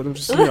bad, but I'm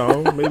just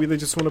maybe they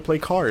just want to play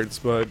cards,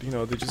 but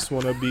they just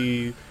want to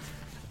be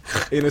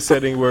in a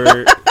setting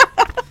where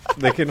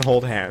they can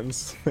hold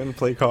hands and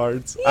play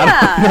cards. Yeah.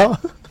 I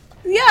don't know.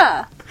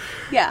 Yeah.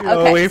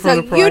 Okay.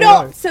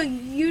 So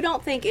you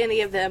don't think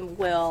any of them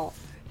will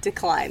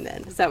decline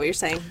then? Is that what you're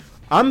saying?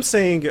 I'm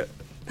saying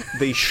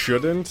they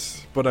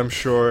shouldn't, but I'm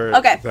sure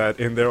that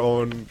in their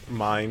own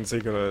minds they're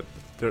gonna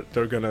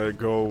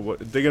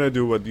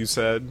do what you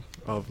said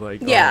of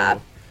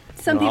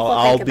some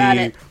people think about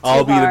it too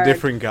I'll be hard. the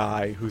different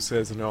guy who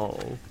says no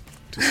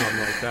to something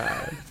like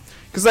that.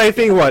 Because I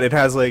think it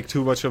has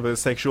too much of a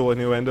sexual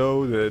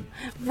innuendo that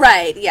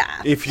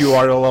if you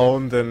are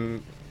alone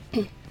then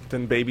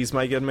babies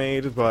might get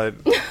made, but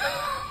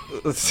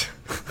it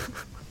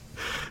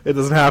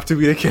doesn't have to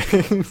be the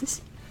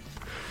case.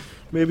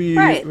 Maybe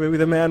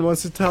the man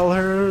wants to tell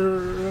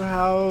her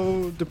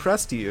how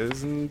depressed he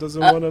is and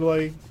doesn't want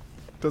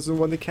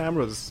the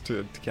cameras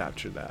to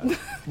capture that.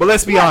 But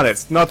let's be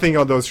honest, nothing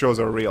on those shows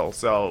are real,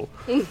 so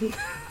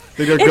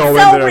they're gonna go in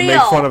there and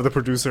make fun of the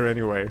producer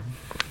anyway.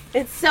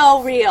 It's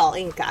so real,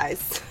 ink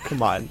guys.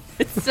 Come on.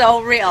 It's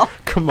so real.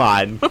 Come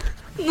on.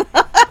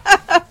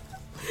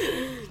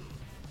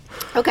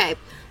 Okay.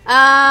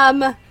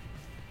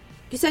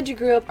 You said you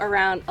grew up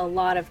around a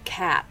lot of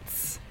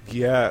cats.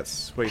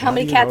 Yes. Wait, how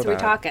many cats are we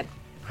talking?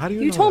 How do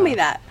you You know told that? me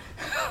that.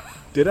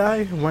 Did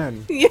I?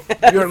 When? Yes.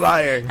 You're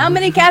lying. How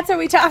many cats are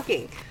we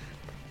talking?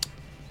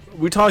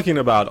 We're talking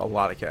about a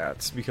lot of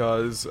cats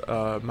because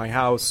my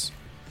house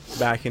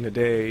back in the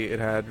day, it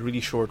had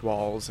really short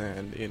walls,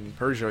 and in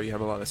Persia you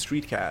have a lot of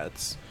street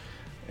cats.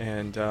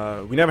 And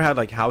we never had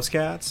like house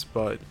cats,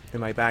 but in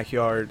my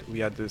backyard we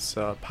had this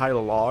pile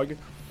of log,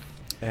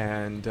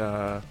 and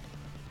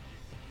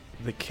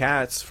the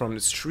cats from the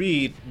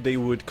street, they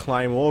would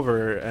climb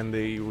over and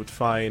they would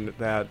find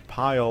that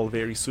pile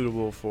very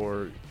suitable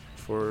for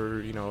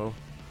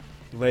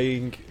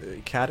laying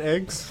cat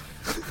eggs.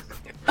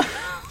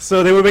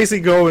 So they would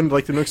basically go in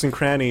like the nooks and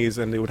crannies,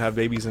 and they would have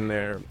babies in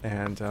there,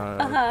 and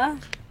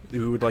they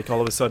would like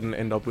all of a sudden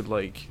end up with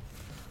like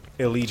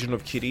a legion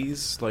of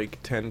kitties, like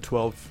 10,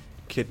 12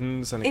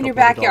 kittens, and a in your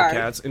couple of dog backyard.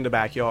 cats in the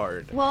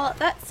backyard. Well,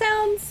 that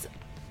sounds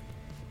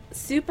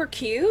super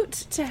cute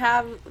to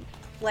have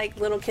like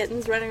little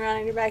kittens running around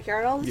in your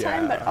backyard all the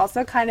time, but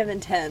also kind of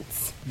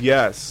intense.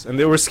 Yes, and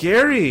they were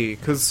scary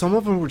because some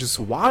of them were just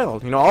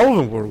wild. All of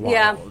them were wild.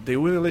 Yeah. They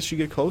wouldn't let you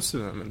get close to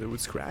them, and they would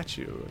scratch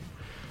you.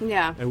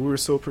 Yeah. And we were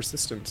so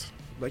persistent.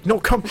 Like, no,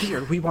 come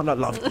here. We want to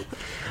love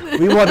you.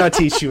 We want to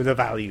teach you the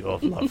value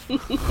of love.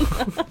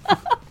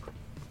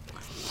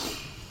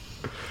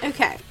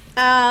 Okay.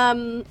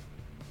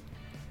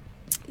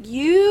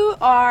 You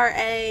are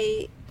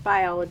a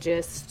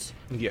biologist,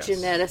 Yes.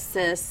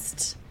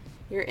 geneticist.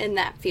 You're in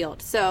that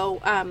field.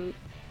 So,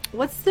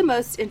 what's the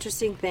most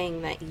interesting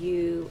thing that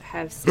you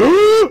have seen?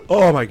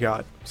 Oh my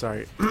god.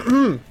 Sorry.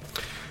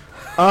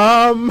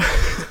 Are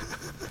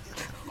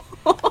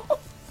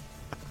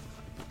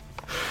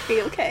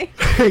you okay?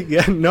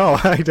 Yeah, no,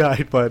 I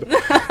died, but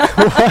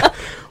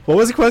what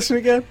was the question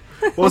again?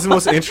 What was the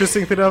most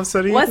interesting thing I've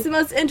studied? What's the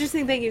most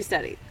interesting thing you've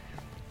studied?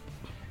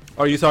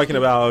 Are you talking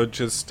about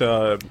just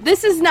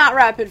This is not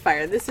rapid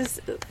fire. This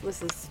is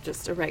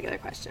just a regular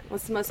question.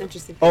 What's the most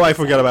interesting thing? Oh, I you've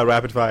forgot about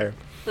rapid fire.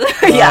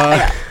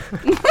 yeah.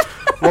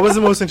 What was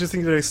the most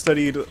interesting that I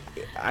studied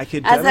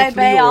academically As a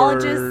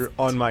biologist? or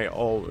on my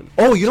own?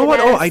 Oh, you know what?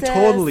 Oh, I Geneticist?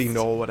 totally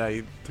know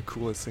the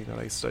coolest thing that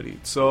I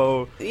studied.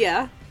 So,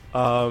 Yeah.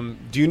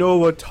 do you know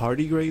what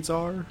tardigrades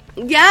are?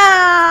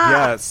 Yeah.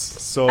 Yes.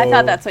 So I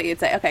thought that's what you'd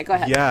say. Okay, go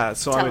ahead. Yeah,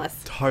 so Tell I'm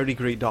us. a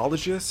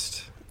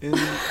tardigradologist in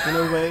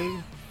a way.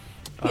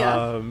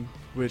 Yeah.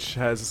 Which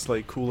has this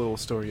like cool little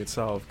story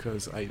itself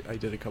because I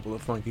did a couple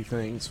of funky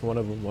things. One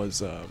of them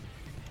was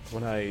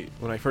when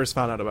I first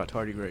found out about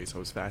tardigrades, I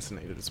was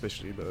fascinated,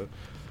 especially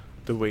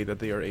the way that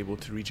they are able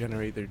to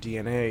regenerate their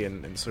DNA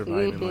and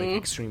survive in like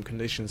extreme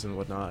conditions and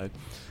whatnot,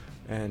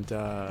 and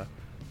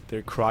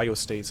their cryo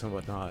states and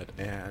whatnot.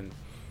 And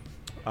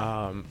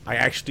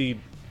I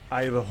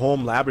have a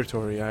home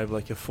laboratory. I have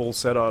like a full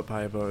setup.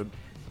 I have a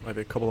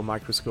couple of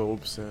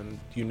microscopes, and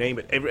you name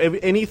it.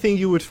 Anything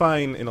you would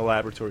find in a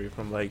laboratory,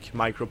 from like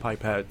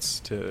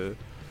micropipettes to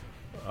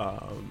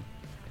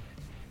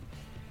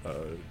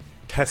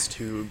test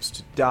tubes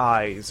to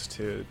dyes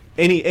to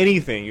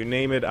anything you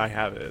name it, I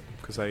have it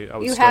because I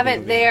was. You have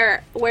studying it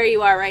there where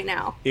you are right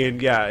now.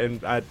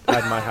 at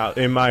my house,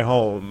 in my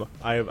home.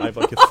 I have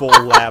like a full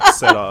lab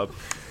setup.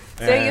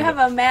 So you have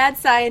a mad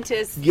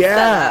scientist.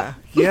 Yeah,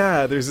 setup.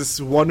 yeah. There's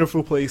this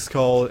wonderful place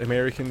called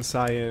American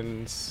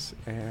Science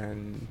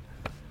and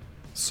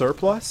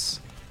Surplus.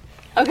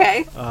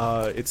 Okay.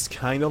 It's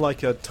kind of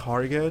like a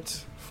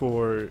Target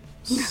for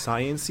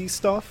science-y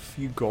stuff.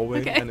 You go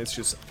in and it's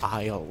just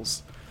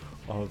aisles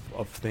of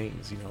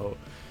things. You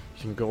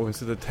can go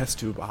into the test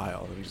tube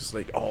aisle and just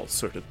like all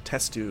sort of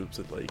test tubes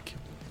at like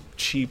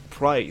cheap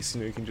price.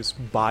 You can just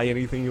buy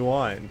anything you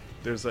want.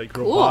 There's like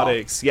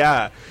robotics.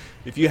 Yeah.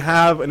 If you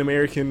have an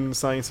American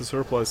Science and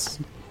Surplus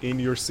in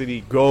your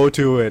city, go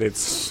to it. It's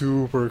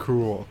super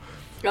cool.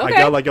 Okay. I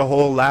got like a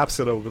whole lab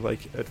setup with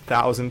like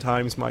 1,000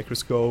 times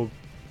microscope,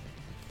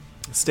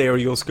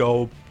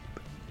 stereoscope,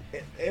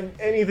 and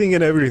anything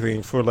and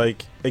everything for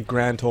like a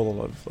grand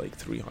total of like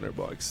 $300,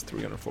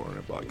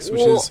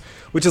 $400,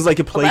 which is like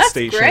a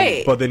PlayStation.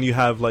 great. But then you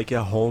have like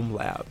a home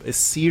lab, a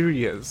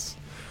serious,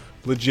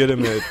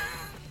 legitimate,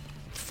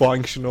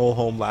 functional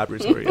home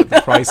laboratory at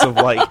the price of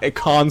like a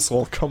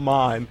console. Come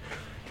on.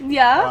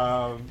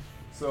 Yeah.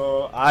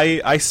 So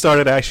I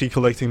started actually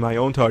collecting my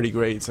own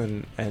tardigrades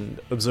and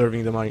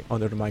observing them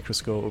under the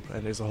microscope,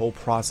 and there's a whole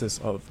process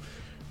of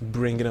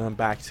bringing them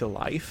back to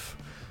life,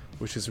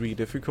 which is really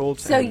difficult.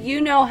 So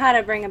you know how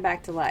to bring them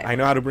back to life. I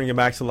know how to bring them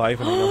back to life,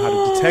 and I know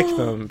how to detect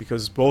them,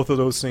 because both of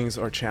those things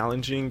are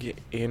challenging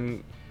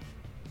in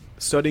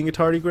studying a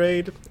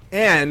tardigrade.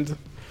 And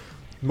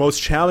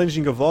most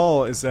challenging of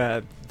all is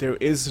that there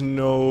is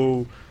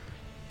no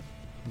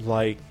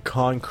like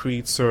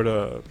concrete sort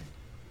of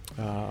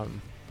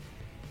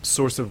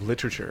source of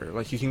literature.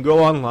 Like, you can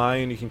go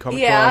online, you can come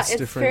across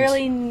different... Yeah, it's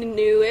fairly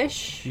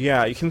newish.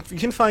 Yeah, you can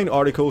find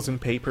articles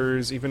and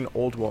papers, even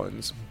old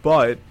ones,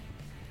 but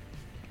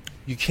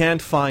you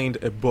can't find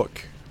a book.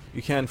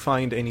 You can't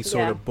find any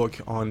sort Yeah. of book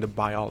on the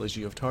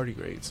biology of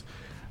tardigrades.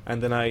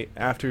 And then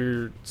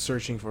after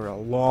searching for a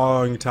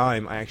long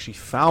time, I actually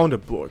found a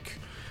book,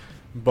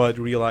 but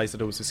realized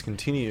that it was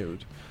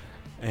discontinued.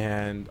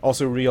 And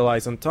also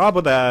realized on top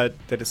of that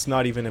it's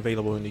not even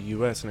available in the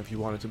US. And if you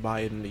wanted to buy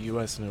it in the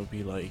US, then it would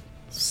be like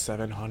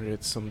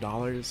 $700 some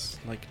dollars,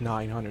 like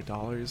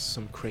 $900,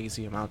 some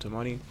crazy amount of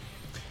money.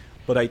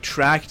 But I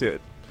tracked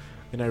it,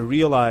 and I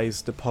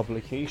realized the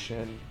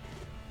publication.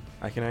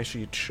 I can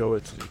actually show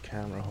it to the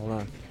camera. Hold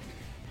on.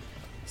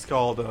 It's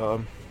called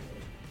the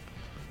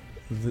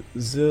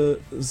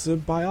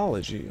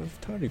Biology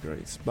of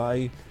Tardigrades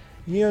by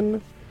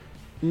Ian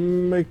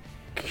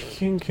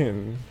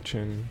McKinkin.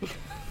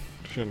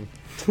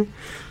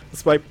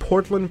 It's by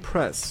Portland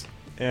Press,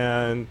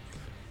 and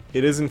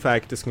it is in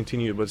fact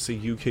discontinued, but it's a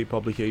UK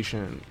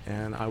publication,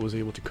 and I was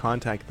able to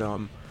contact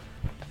them,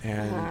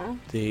 and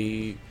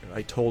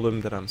I told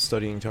them that I'm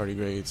studying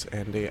tardigrades,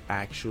 and they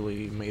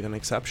actually made an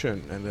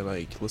exception, and they're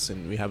like,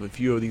 listen, we have a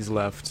few of these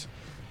left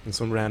in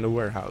some random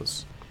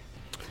warehouse.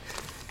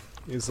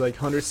 It's like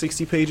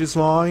 160 pages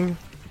long,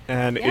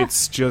 and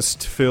it's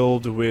just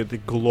filled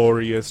with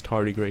glorious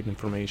tardigrade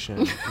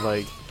information.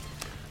 like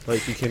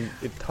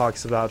it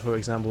talks about, for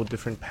example,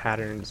 different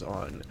patterns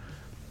on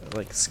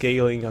like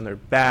scaling on their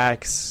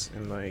backs,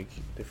 and like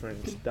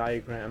different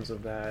diagrams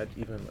of that,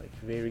 even like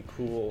very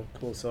cool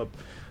close-up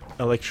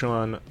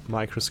electron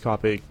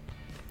microscopic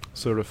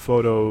sort of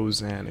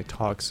photos, and it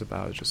talks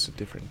about just the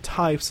different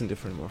types and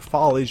different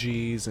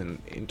morphologies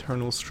and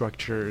internal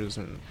structures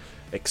and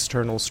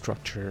external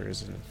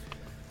structures, and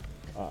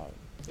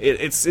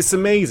it's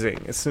amazing.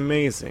 It's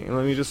amazing. And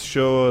let me just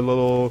show a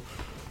little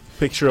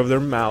picture of their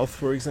mouth,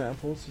 for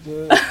example, to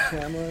the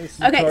camera.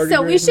 Okay,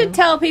 so we should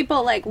tell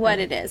people like what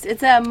it is.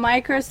 It's a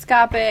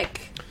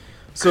microscopic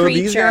So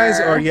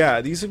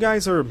creature. these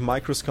guys are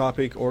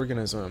microscopic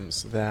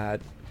organisms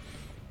that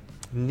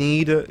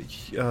need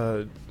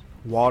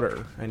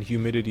water and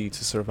humidity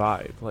to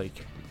survive.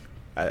 Like,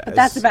 But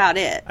that's about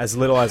it. As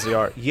little as they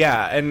are.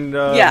 Yeah, and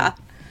Yeah.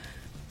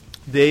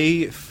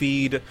 they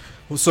feed.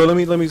 So let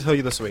me tell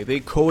you this way: they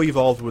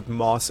co-evolved with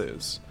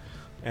mosses,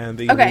 and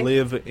they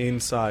live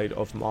inside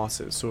of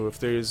mosses. So if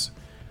there's,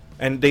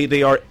 and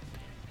they are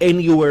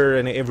anywhere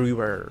and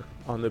everywhere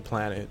on the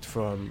planet,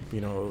 from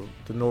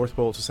the North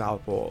Pole to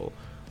South Pole,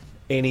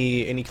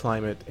 any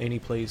climate, any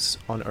place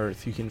on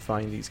Earth, you can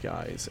find these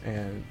guys,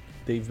 and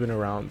they've been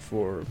around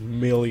for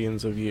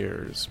millions of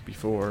years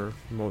before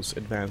most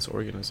advanced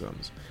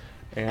organisms.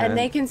 And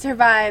they can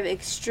survive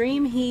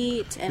extreme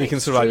heat and they can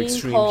survive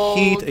extreme cold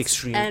heat,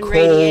 extreme and cold.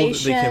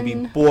 radiation. They can be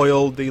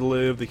boiled. They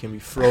live. They can be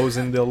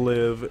frozen. They'll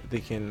live. They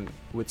can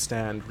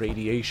withstand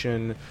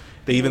radiation.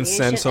 They even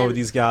send some of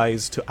these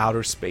guys to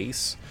outer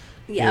space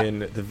in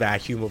the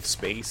vacuum of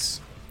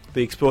space.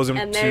 They expose them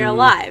and they're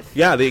alive.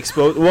 Yeah, they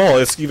expose. Well,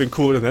 it's even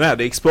cooler than that.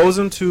 They expose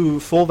them to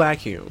full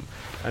vacuum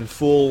and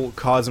full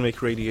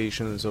cosmic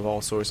radiations of all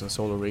sorts and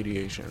solar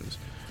radiations,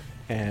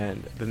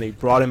 and then they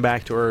brought him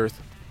back to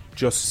Earth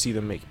just to see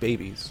them make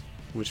babies,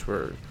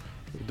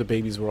 the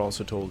babies were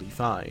also totally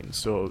fine.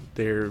 So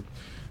they're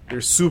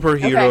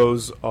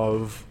superheroes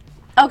of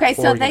Okay,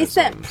 so they organisms.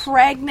 sent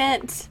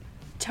pregnant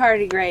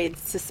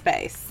tardigrades to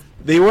space.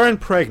 They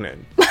weren't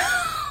pregnant.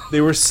 They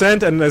were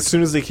sent, and as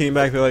soon as they came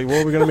back, they're like,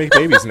 well, we're going to make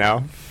babies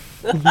now.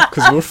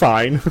 Because we're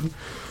fine.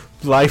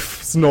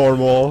 Life's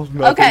normal.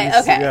 Okay.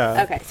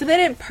 Yeah. So they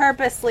didn't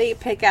purposely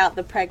pick out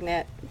the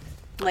pregnant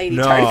lady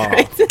No,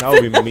 tardigrades. that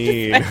would be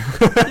mean.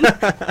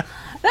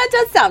 That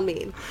does sound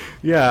mean.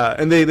 Yeah,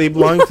 and they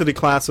belong to the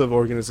class of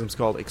organisms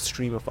called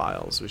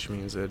extremophiles, which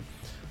means that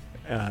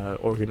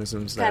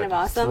organisms Kind that of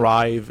awesome.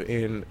 thrive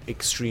in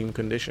extreme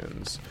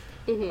conditions.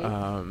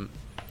 Mm-hmm.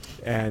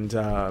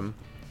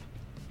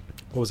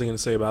 What was I going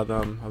to say about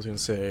them? I was going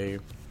to say...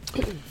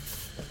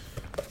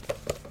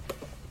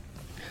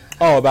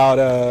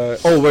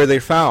 where they're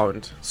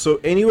found.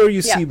 So anywhere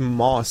you see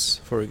moss,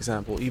 for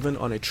example, even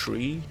on a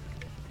tree,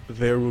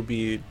 there will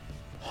be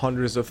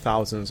hundreds of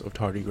thousands of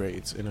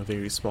tardigrades in a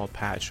very small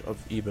patch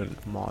of even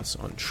moss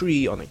on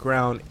tree, on the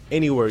ground.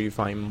 Anywhere you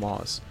find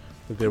moss,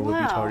 there will be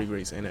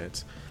tardigrades in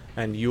it.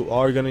 And you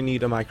are going to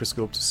need a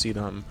microscope to see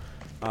them.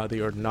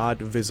 They are not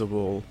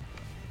visible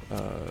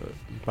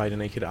by the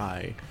naked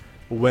eye.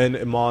 When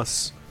a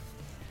moss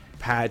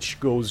patch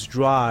goes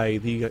dry,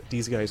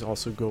 these guys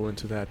also go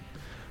into that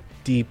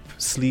deep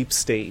sleep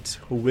state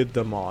with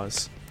the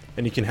moss,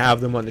 and you can have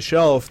them on the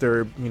shelf.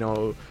 There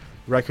are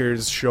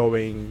records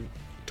showing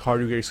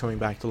tardigrades coming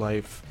back to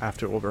life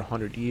after over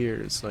 100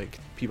 years. Like,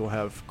 people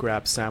have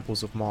grabbed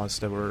samples of moss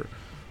that were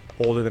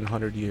older than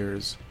 100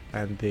 years,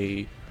 and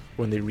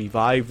when they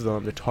revived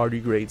them, the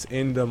tardigrades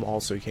in them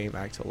also came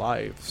back to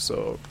life.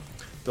 So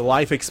the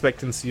life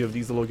expectancy of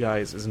these little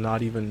guys is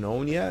not even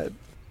known yet.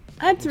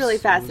 That's really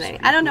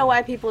fascinating. I don't know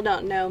why people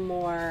don't know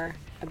more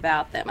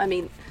about them. I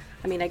mean,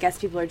 I guess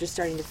people are just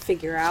starting to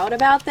figure out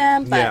about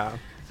them. But yeah,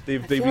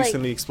 they've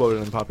recently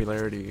exploded in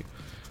popularity.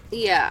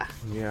 Yeah.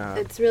 Yeah.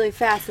 It's really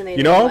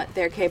fascinating what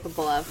they're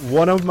capable of.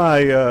 One of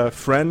my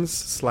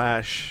friends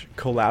 /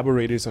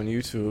 collaborators on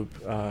YouTube,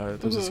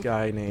 there's this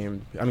guy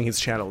named, his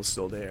channel is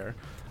still there,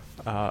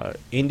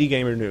 Indie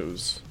Gamer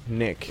News,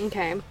 Nick.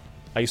 Okay.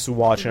 I used to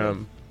watch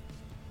him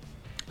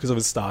because of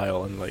his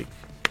style and like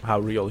how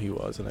real he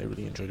was, and I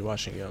really enjoyed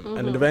watching him.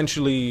 And then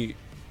eventually,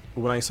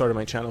 when I started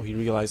my channel, he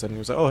realized that, and he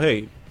was like, oh,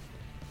 hey,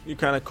 you're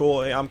kind of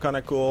cool, hey, I'm kind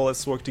of cool,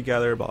 let's work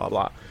together, blah,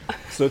 blah.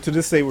 So to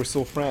this day, we're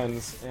still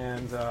friends,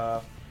 and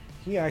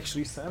he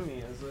actually sent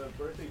me as a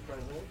birthday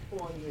present,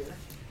 one year,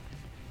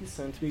 he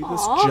sent me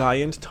this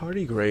giant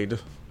tardigrade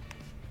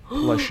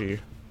plushie.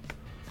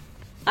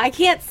 I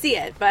can't see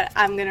it, but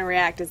I'm going to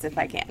react as if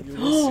I can. You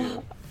will see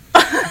it.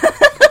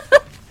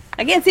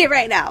 I can't see it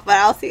right now, but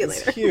I'll see it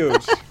later. It's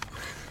huge.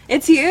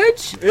 It's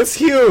huge? It's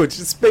huge.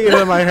 It's bigger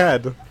than my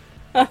head.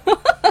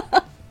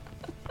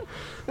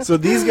 So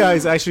these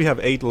guys actually have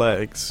 8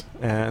 legs,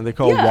 and they're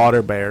called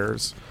water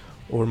bears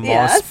or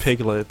moss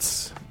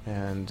piglets,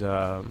 and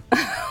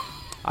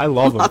I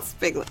love them. Moss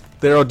piglets.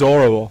 They're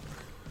adorable.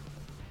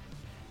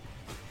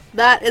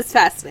 That is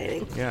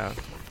fascinating. Yeah.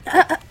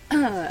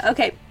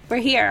 Okay, we're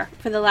here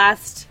for the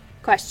last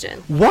question.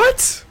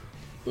 What?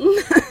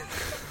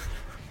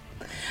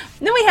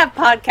 Then we have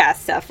podcast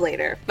stuff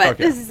later, but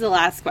this is the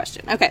last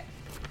question. Okay.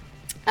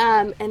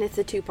 And it's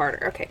a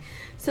 2-parter. Okay.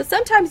 So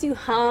sometimes you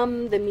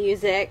hum the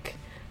music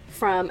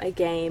from a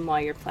game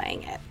while you're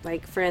playing it.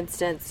 Like, for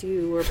instance,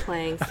 you were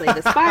playing Slay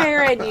the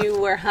Spire and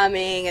you were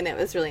humming, and it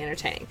was really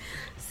entertaining.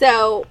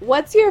 So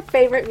what's your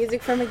favorite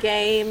music from a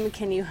game?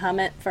 Can you hum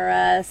it for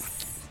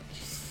us?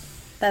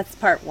 That's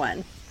part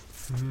 1.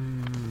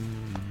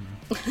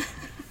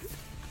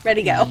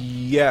 Ready, go.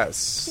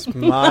 Yes.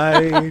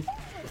 Yes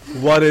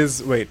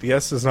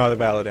is not a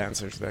valid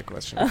answer to that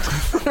question.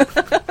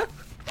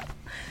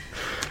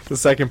 The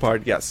second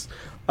part, yes.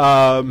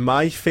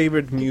 My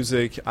favorite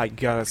music, I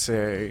gotta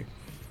say,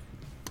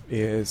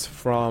 is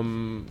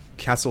from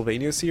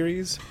Castlevania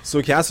series.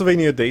 So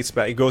Castlevania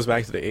it goes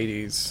back to the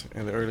 80s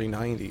and the early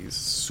 90s.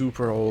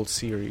 Super old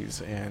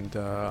series. And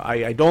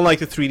I don't like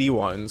the 3D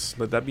ones,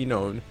 let that be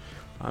known.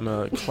 I'm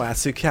a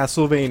classic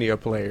Castlevania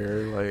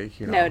player.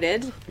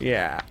 Noted.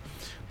 Yeah.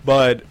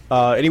 But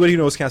anybody who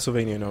knows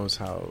Castlevania knows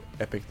how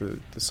epic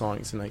the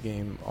songs in that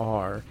game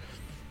are.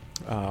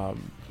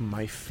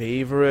 My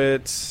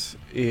favorite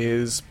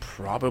is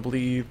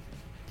probably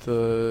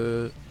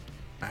the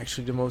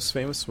most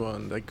famous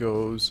one that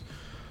goes...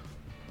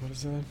 What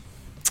is that?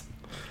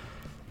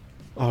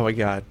 Oh my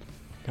god.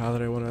 God,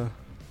 that I want to...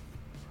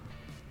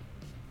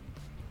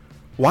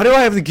 Why do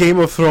I have the Game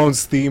of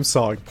Thrones theme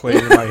song playing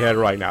in my head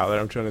right now that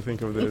I'm trying to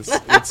think of this?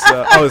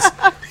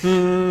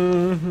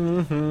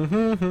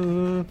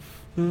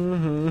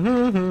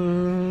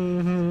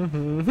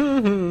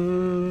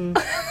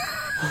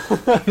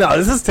 No,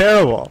 this is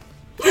terrible.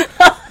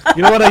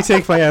 You know what? I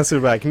take my answer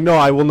back. No,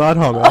 I will not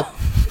hum it.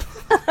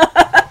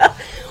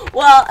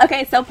 Well,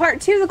 okay, so part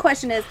 2 of the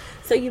question is,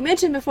 so you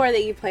mentioned before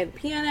that you play the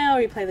piano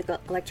or you play the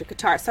electric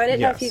guitar, so I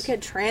didn't know if you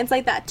could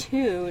translate that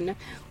tune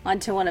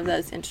onto one of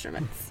those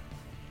instruments.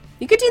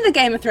 You could do the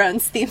Game of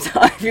Thrones theme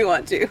song if you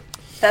want to.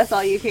 That's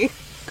all you can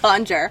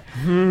conjure.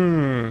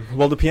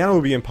 Well, the piano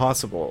would be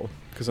impossible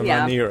because I'm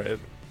not near it.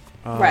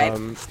 Right.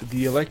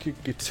 The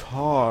electric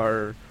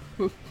guitar,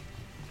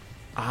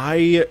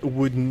 I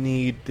would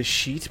need the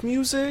sheet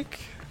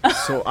music,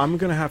 so I'm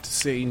gonna have to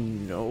say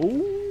no.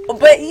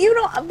 But you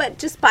don't. But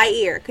just by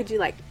ear, could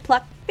you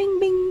pluck, bing,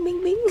 bing,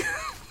 bing, bing?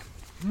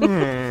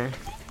 Bing,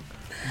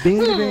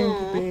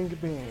 bing, bing,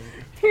 bing.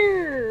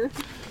 Here.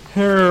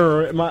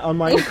 On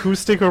my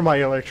acoustic or my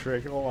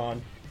electric? Hold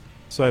on.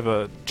 So I have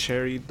a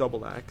cherry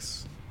double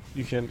axe.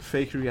 You can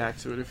fake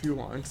react to it if you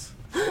want.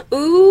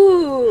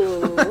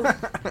 Ooh.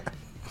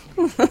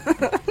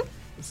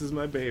 This is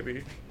my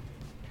baby.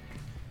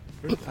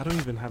 I don't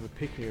even have a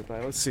pick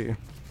nearby. Let's see.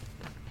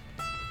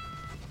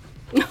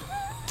 Wow.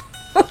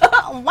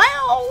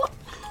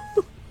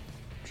 I'm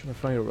trying to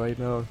find it right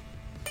now.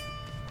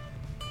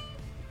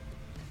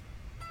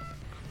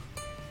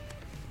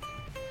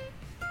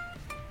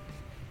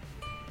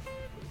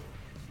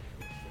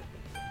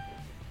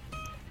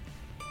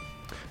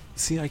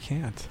 See, I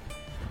can't.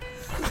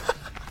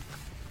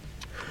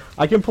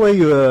 I can play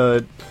you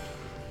a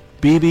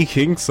B.B.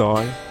 King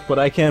song, but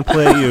I can't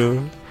play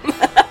you...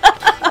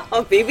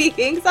 A B.B.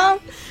 King song?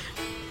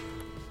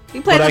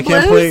 You play but the I blues?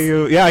 Can't play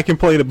you... Yeah, I can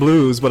play the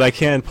blues, but I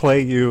can't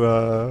play you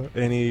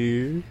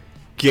any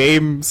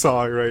game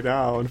song right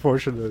now,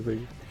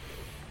 unfortunately.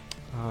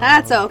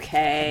 That's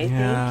okay.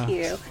 Yeah, Thank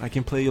you. I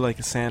can play you like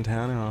a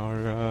Santana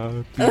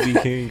or B.B.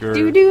 King or...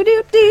 Do do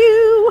do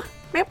do.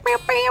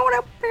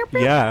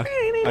 Yeah,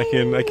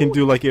 I can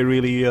do like a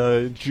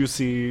really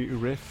juicy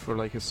riff or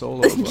like a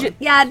solo.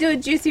 Yeah, do a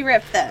juicy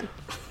riff then.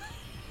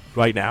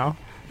 Right now?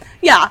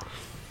 Yeah.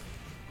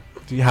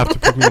 Do you have to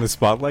put me on the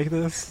spot like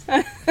this?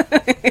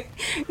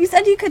 You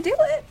said you could do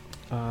it.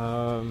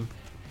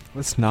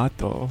 Let's not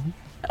though.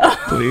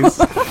 Please.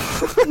 Okay.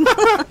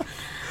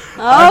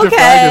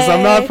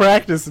 I'm not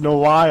practiced in a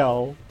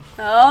while.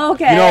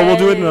 Okay. We'll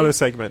do it in another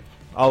segment.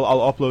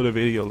 I'll upload a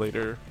video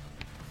later.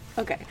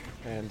 Okay.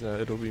 And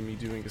it'll be me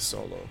doing a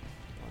solo.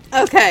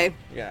 Okay.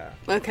 Yeah.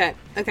 Okay.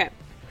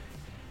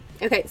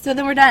 So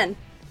then we're done.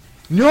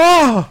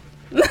 No!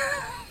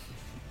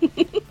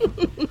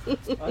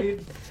 I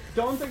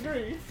don't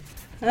agree.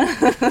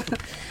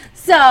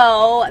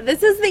 So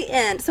this is the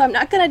end. So I'm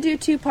not going to do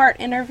 2-part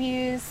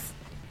interviews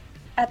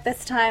at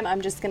this time.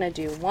 I'm just going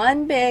to do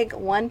one big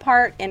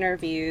 1-part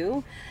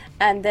interview.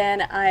 And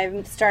then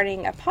I'm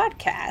starting a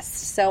podcast.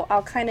 So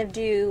I'll kind of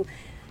do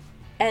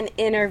an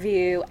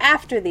interview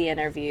after the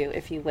interview,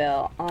 if you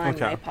will, on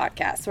my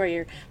podcast,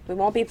 where we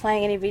won't be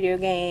playing any video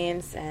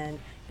games and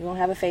we won't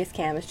have a face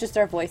cam. It's just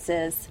our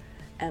voices,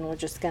 and we're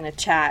just going to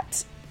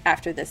chat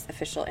after this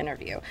official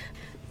interview.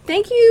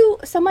 Thank you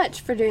so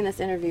much for doing this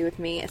interview with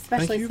me,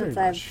 especially since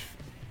I've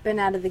been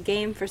out of the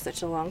game for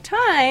such a long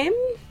time.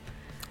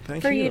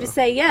 For you to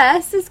say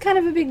yes is kind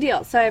of a big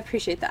deal, so I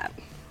appreciate that.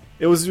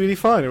 It was really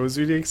fun. It was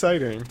really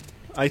exciting.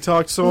 I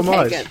talked so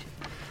much. Good.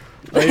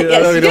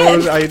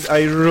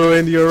 I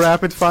ruined your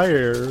rapid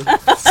fire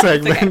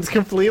segment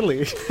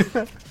completely.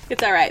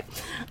 It's all right.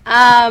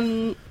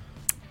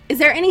 Is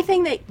there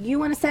anything that you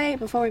want to say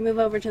before we move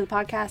over to the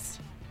podcast?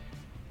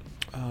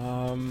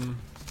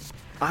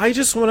 I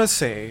just want to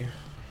say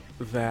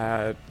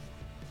that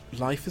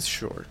life is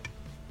short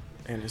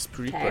and it's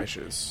pretty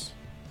precious.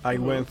 I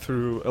went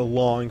through a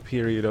long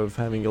period of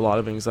having a lot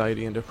of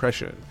anxiety and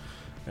depression.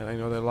 And I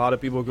know that a lot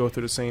of people go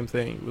through the same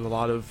thing with a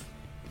lot of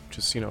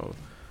just,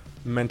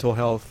 mental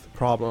health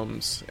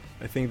problems.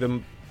 I think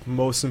the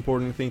most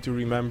important thing to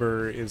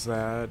remember is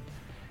that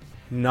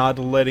not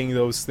letting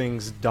those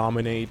things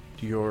dominate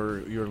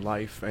your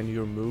life and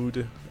your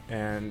mood,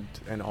 and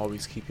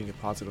always keeping a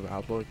positive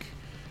outlook,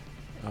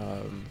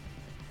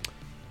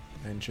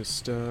 and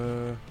just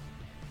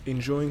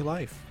enjoying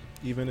life,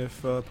 even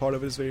if part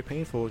of it is very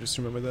painful. Just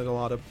remember that a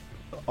lot of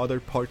other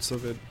parts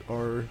of it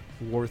are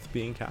worth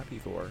being happy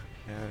for.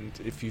 And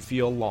if you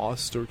feel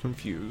lost or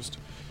confused,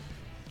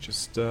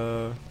 just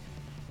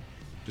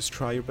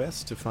try your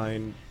best to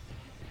find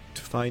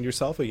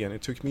yourself again.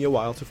 It took me a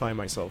while to find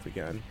myself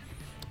again,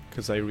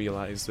 because I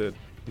realized that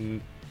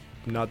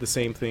not the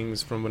same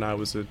things from when I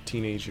was a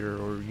teenager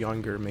or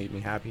younger made me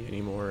happy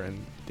anymore,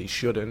 and they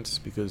shouldn't,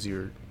 because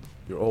you're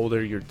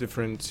older, you're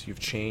different, you've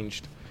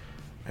changed,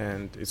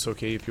 and it's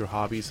okay if your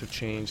hobbies have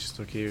changed, it's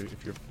okay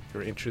if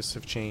your interests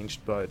have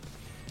changed, but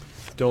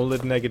don't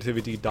let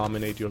negativity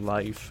dominate your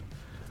life,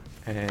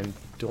 and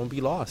don't be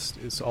lost.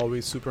 It's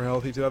always super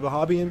healthy to have a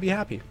hobby and be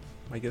happy.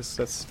 I guess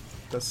that's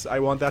I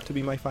want that to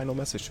be my final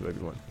message to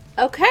everyone.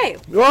 Okay.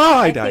 Oh,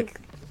 I died.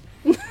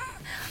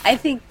 I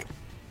think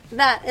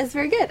that is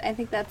very good. I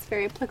think that's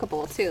very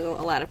applicable to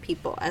a lot of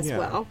people as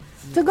well.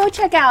 So go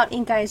check out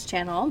Inkai's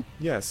channel.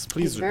 Yes,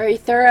 please. He's very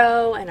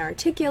thorough and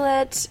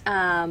articulate.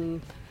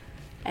 And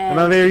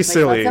I'm very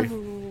silly.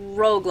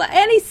 Roguelike.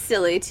 And he's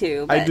silly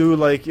too. I do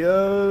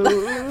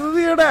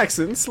weird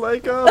accents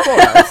like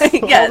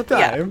Borat all the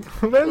time.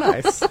 Very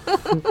nice.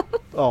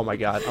 Oh my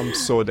god, I'm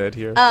so dead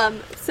here.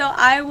 So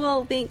I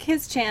will link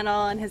his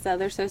channel and his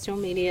other social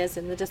medias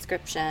in the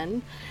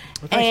description.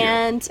 Well,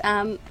 thank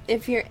you.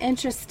 If you're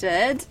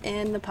interested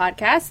in the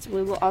podcast,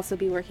 we will also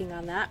be working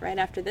on that right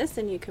after this,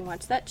 and you can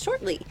watch that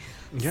shortly.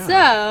 Yeah.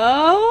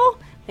 So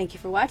thank you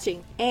for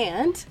watching,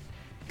 and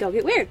go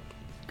get weird.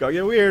 Go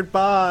get weird.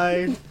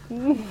 Bye.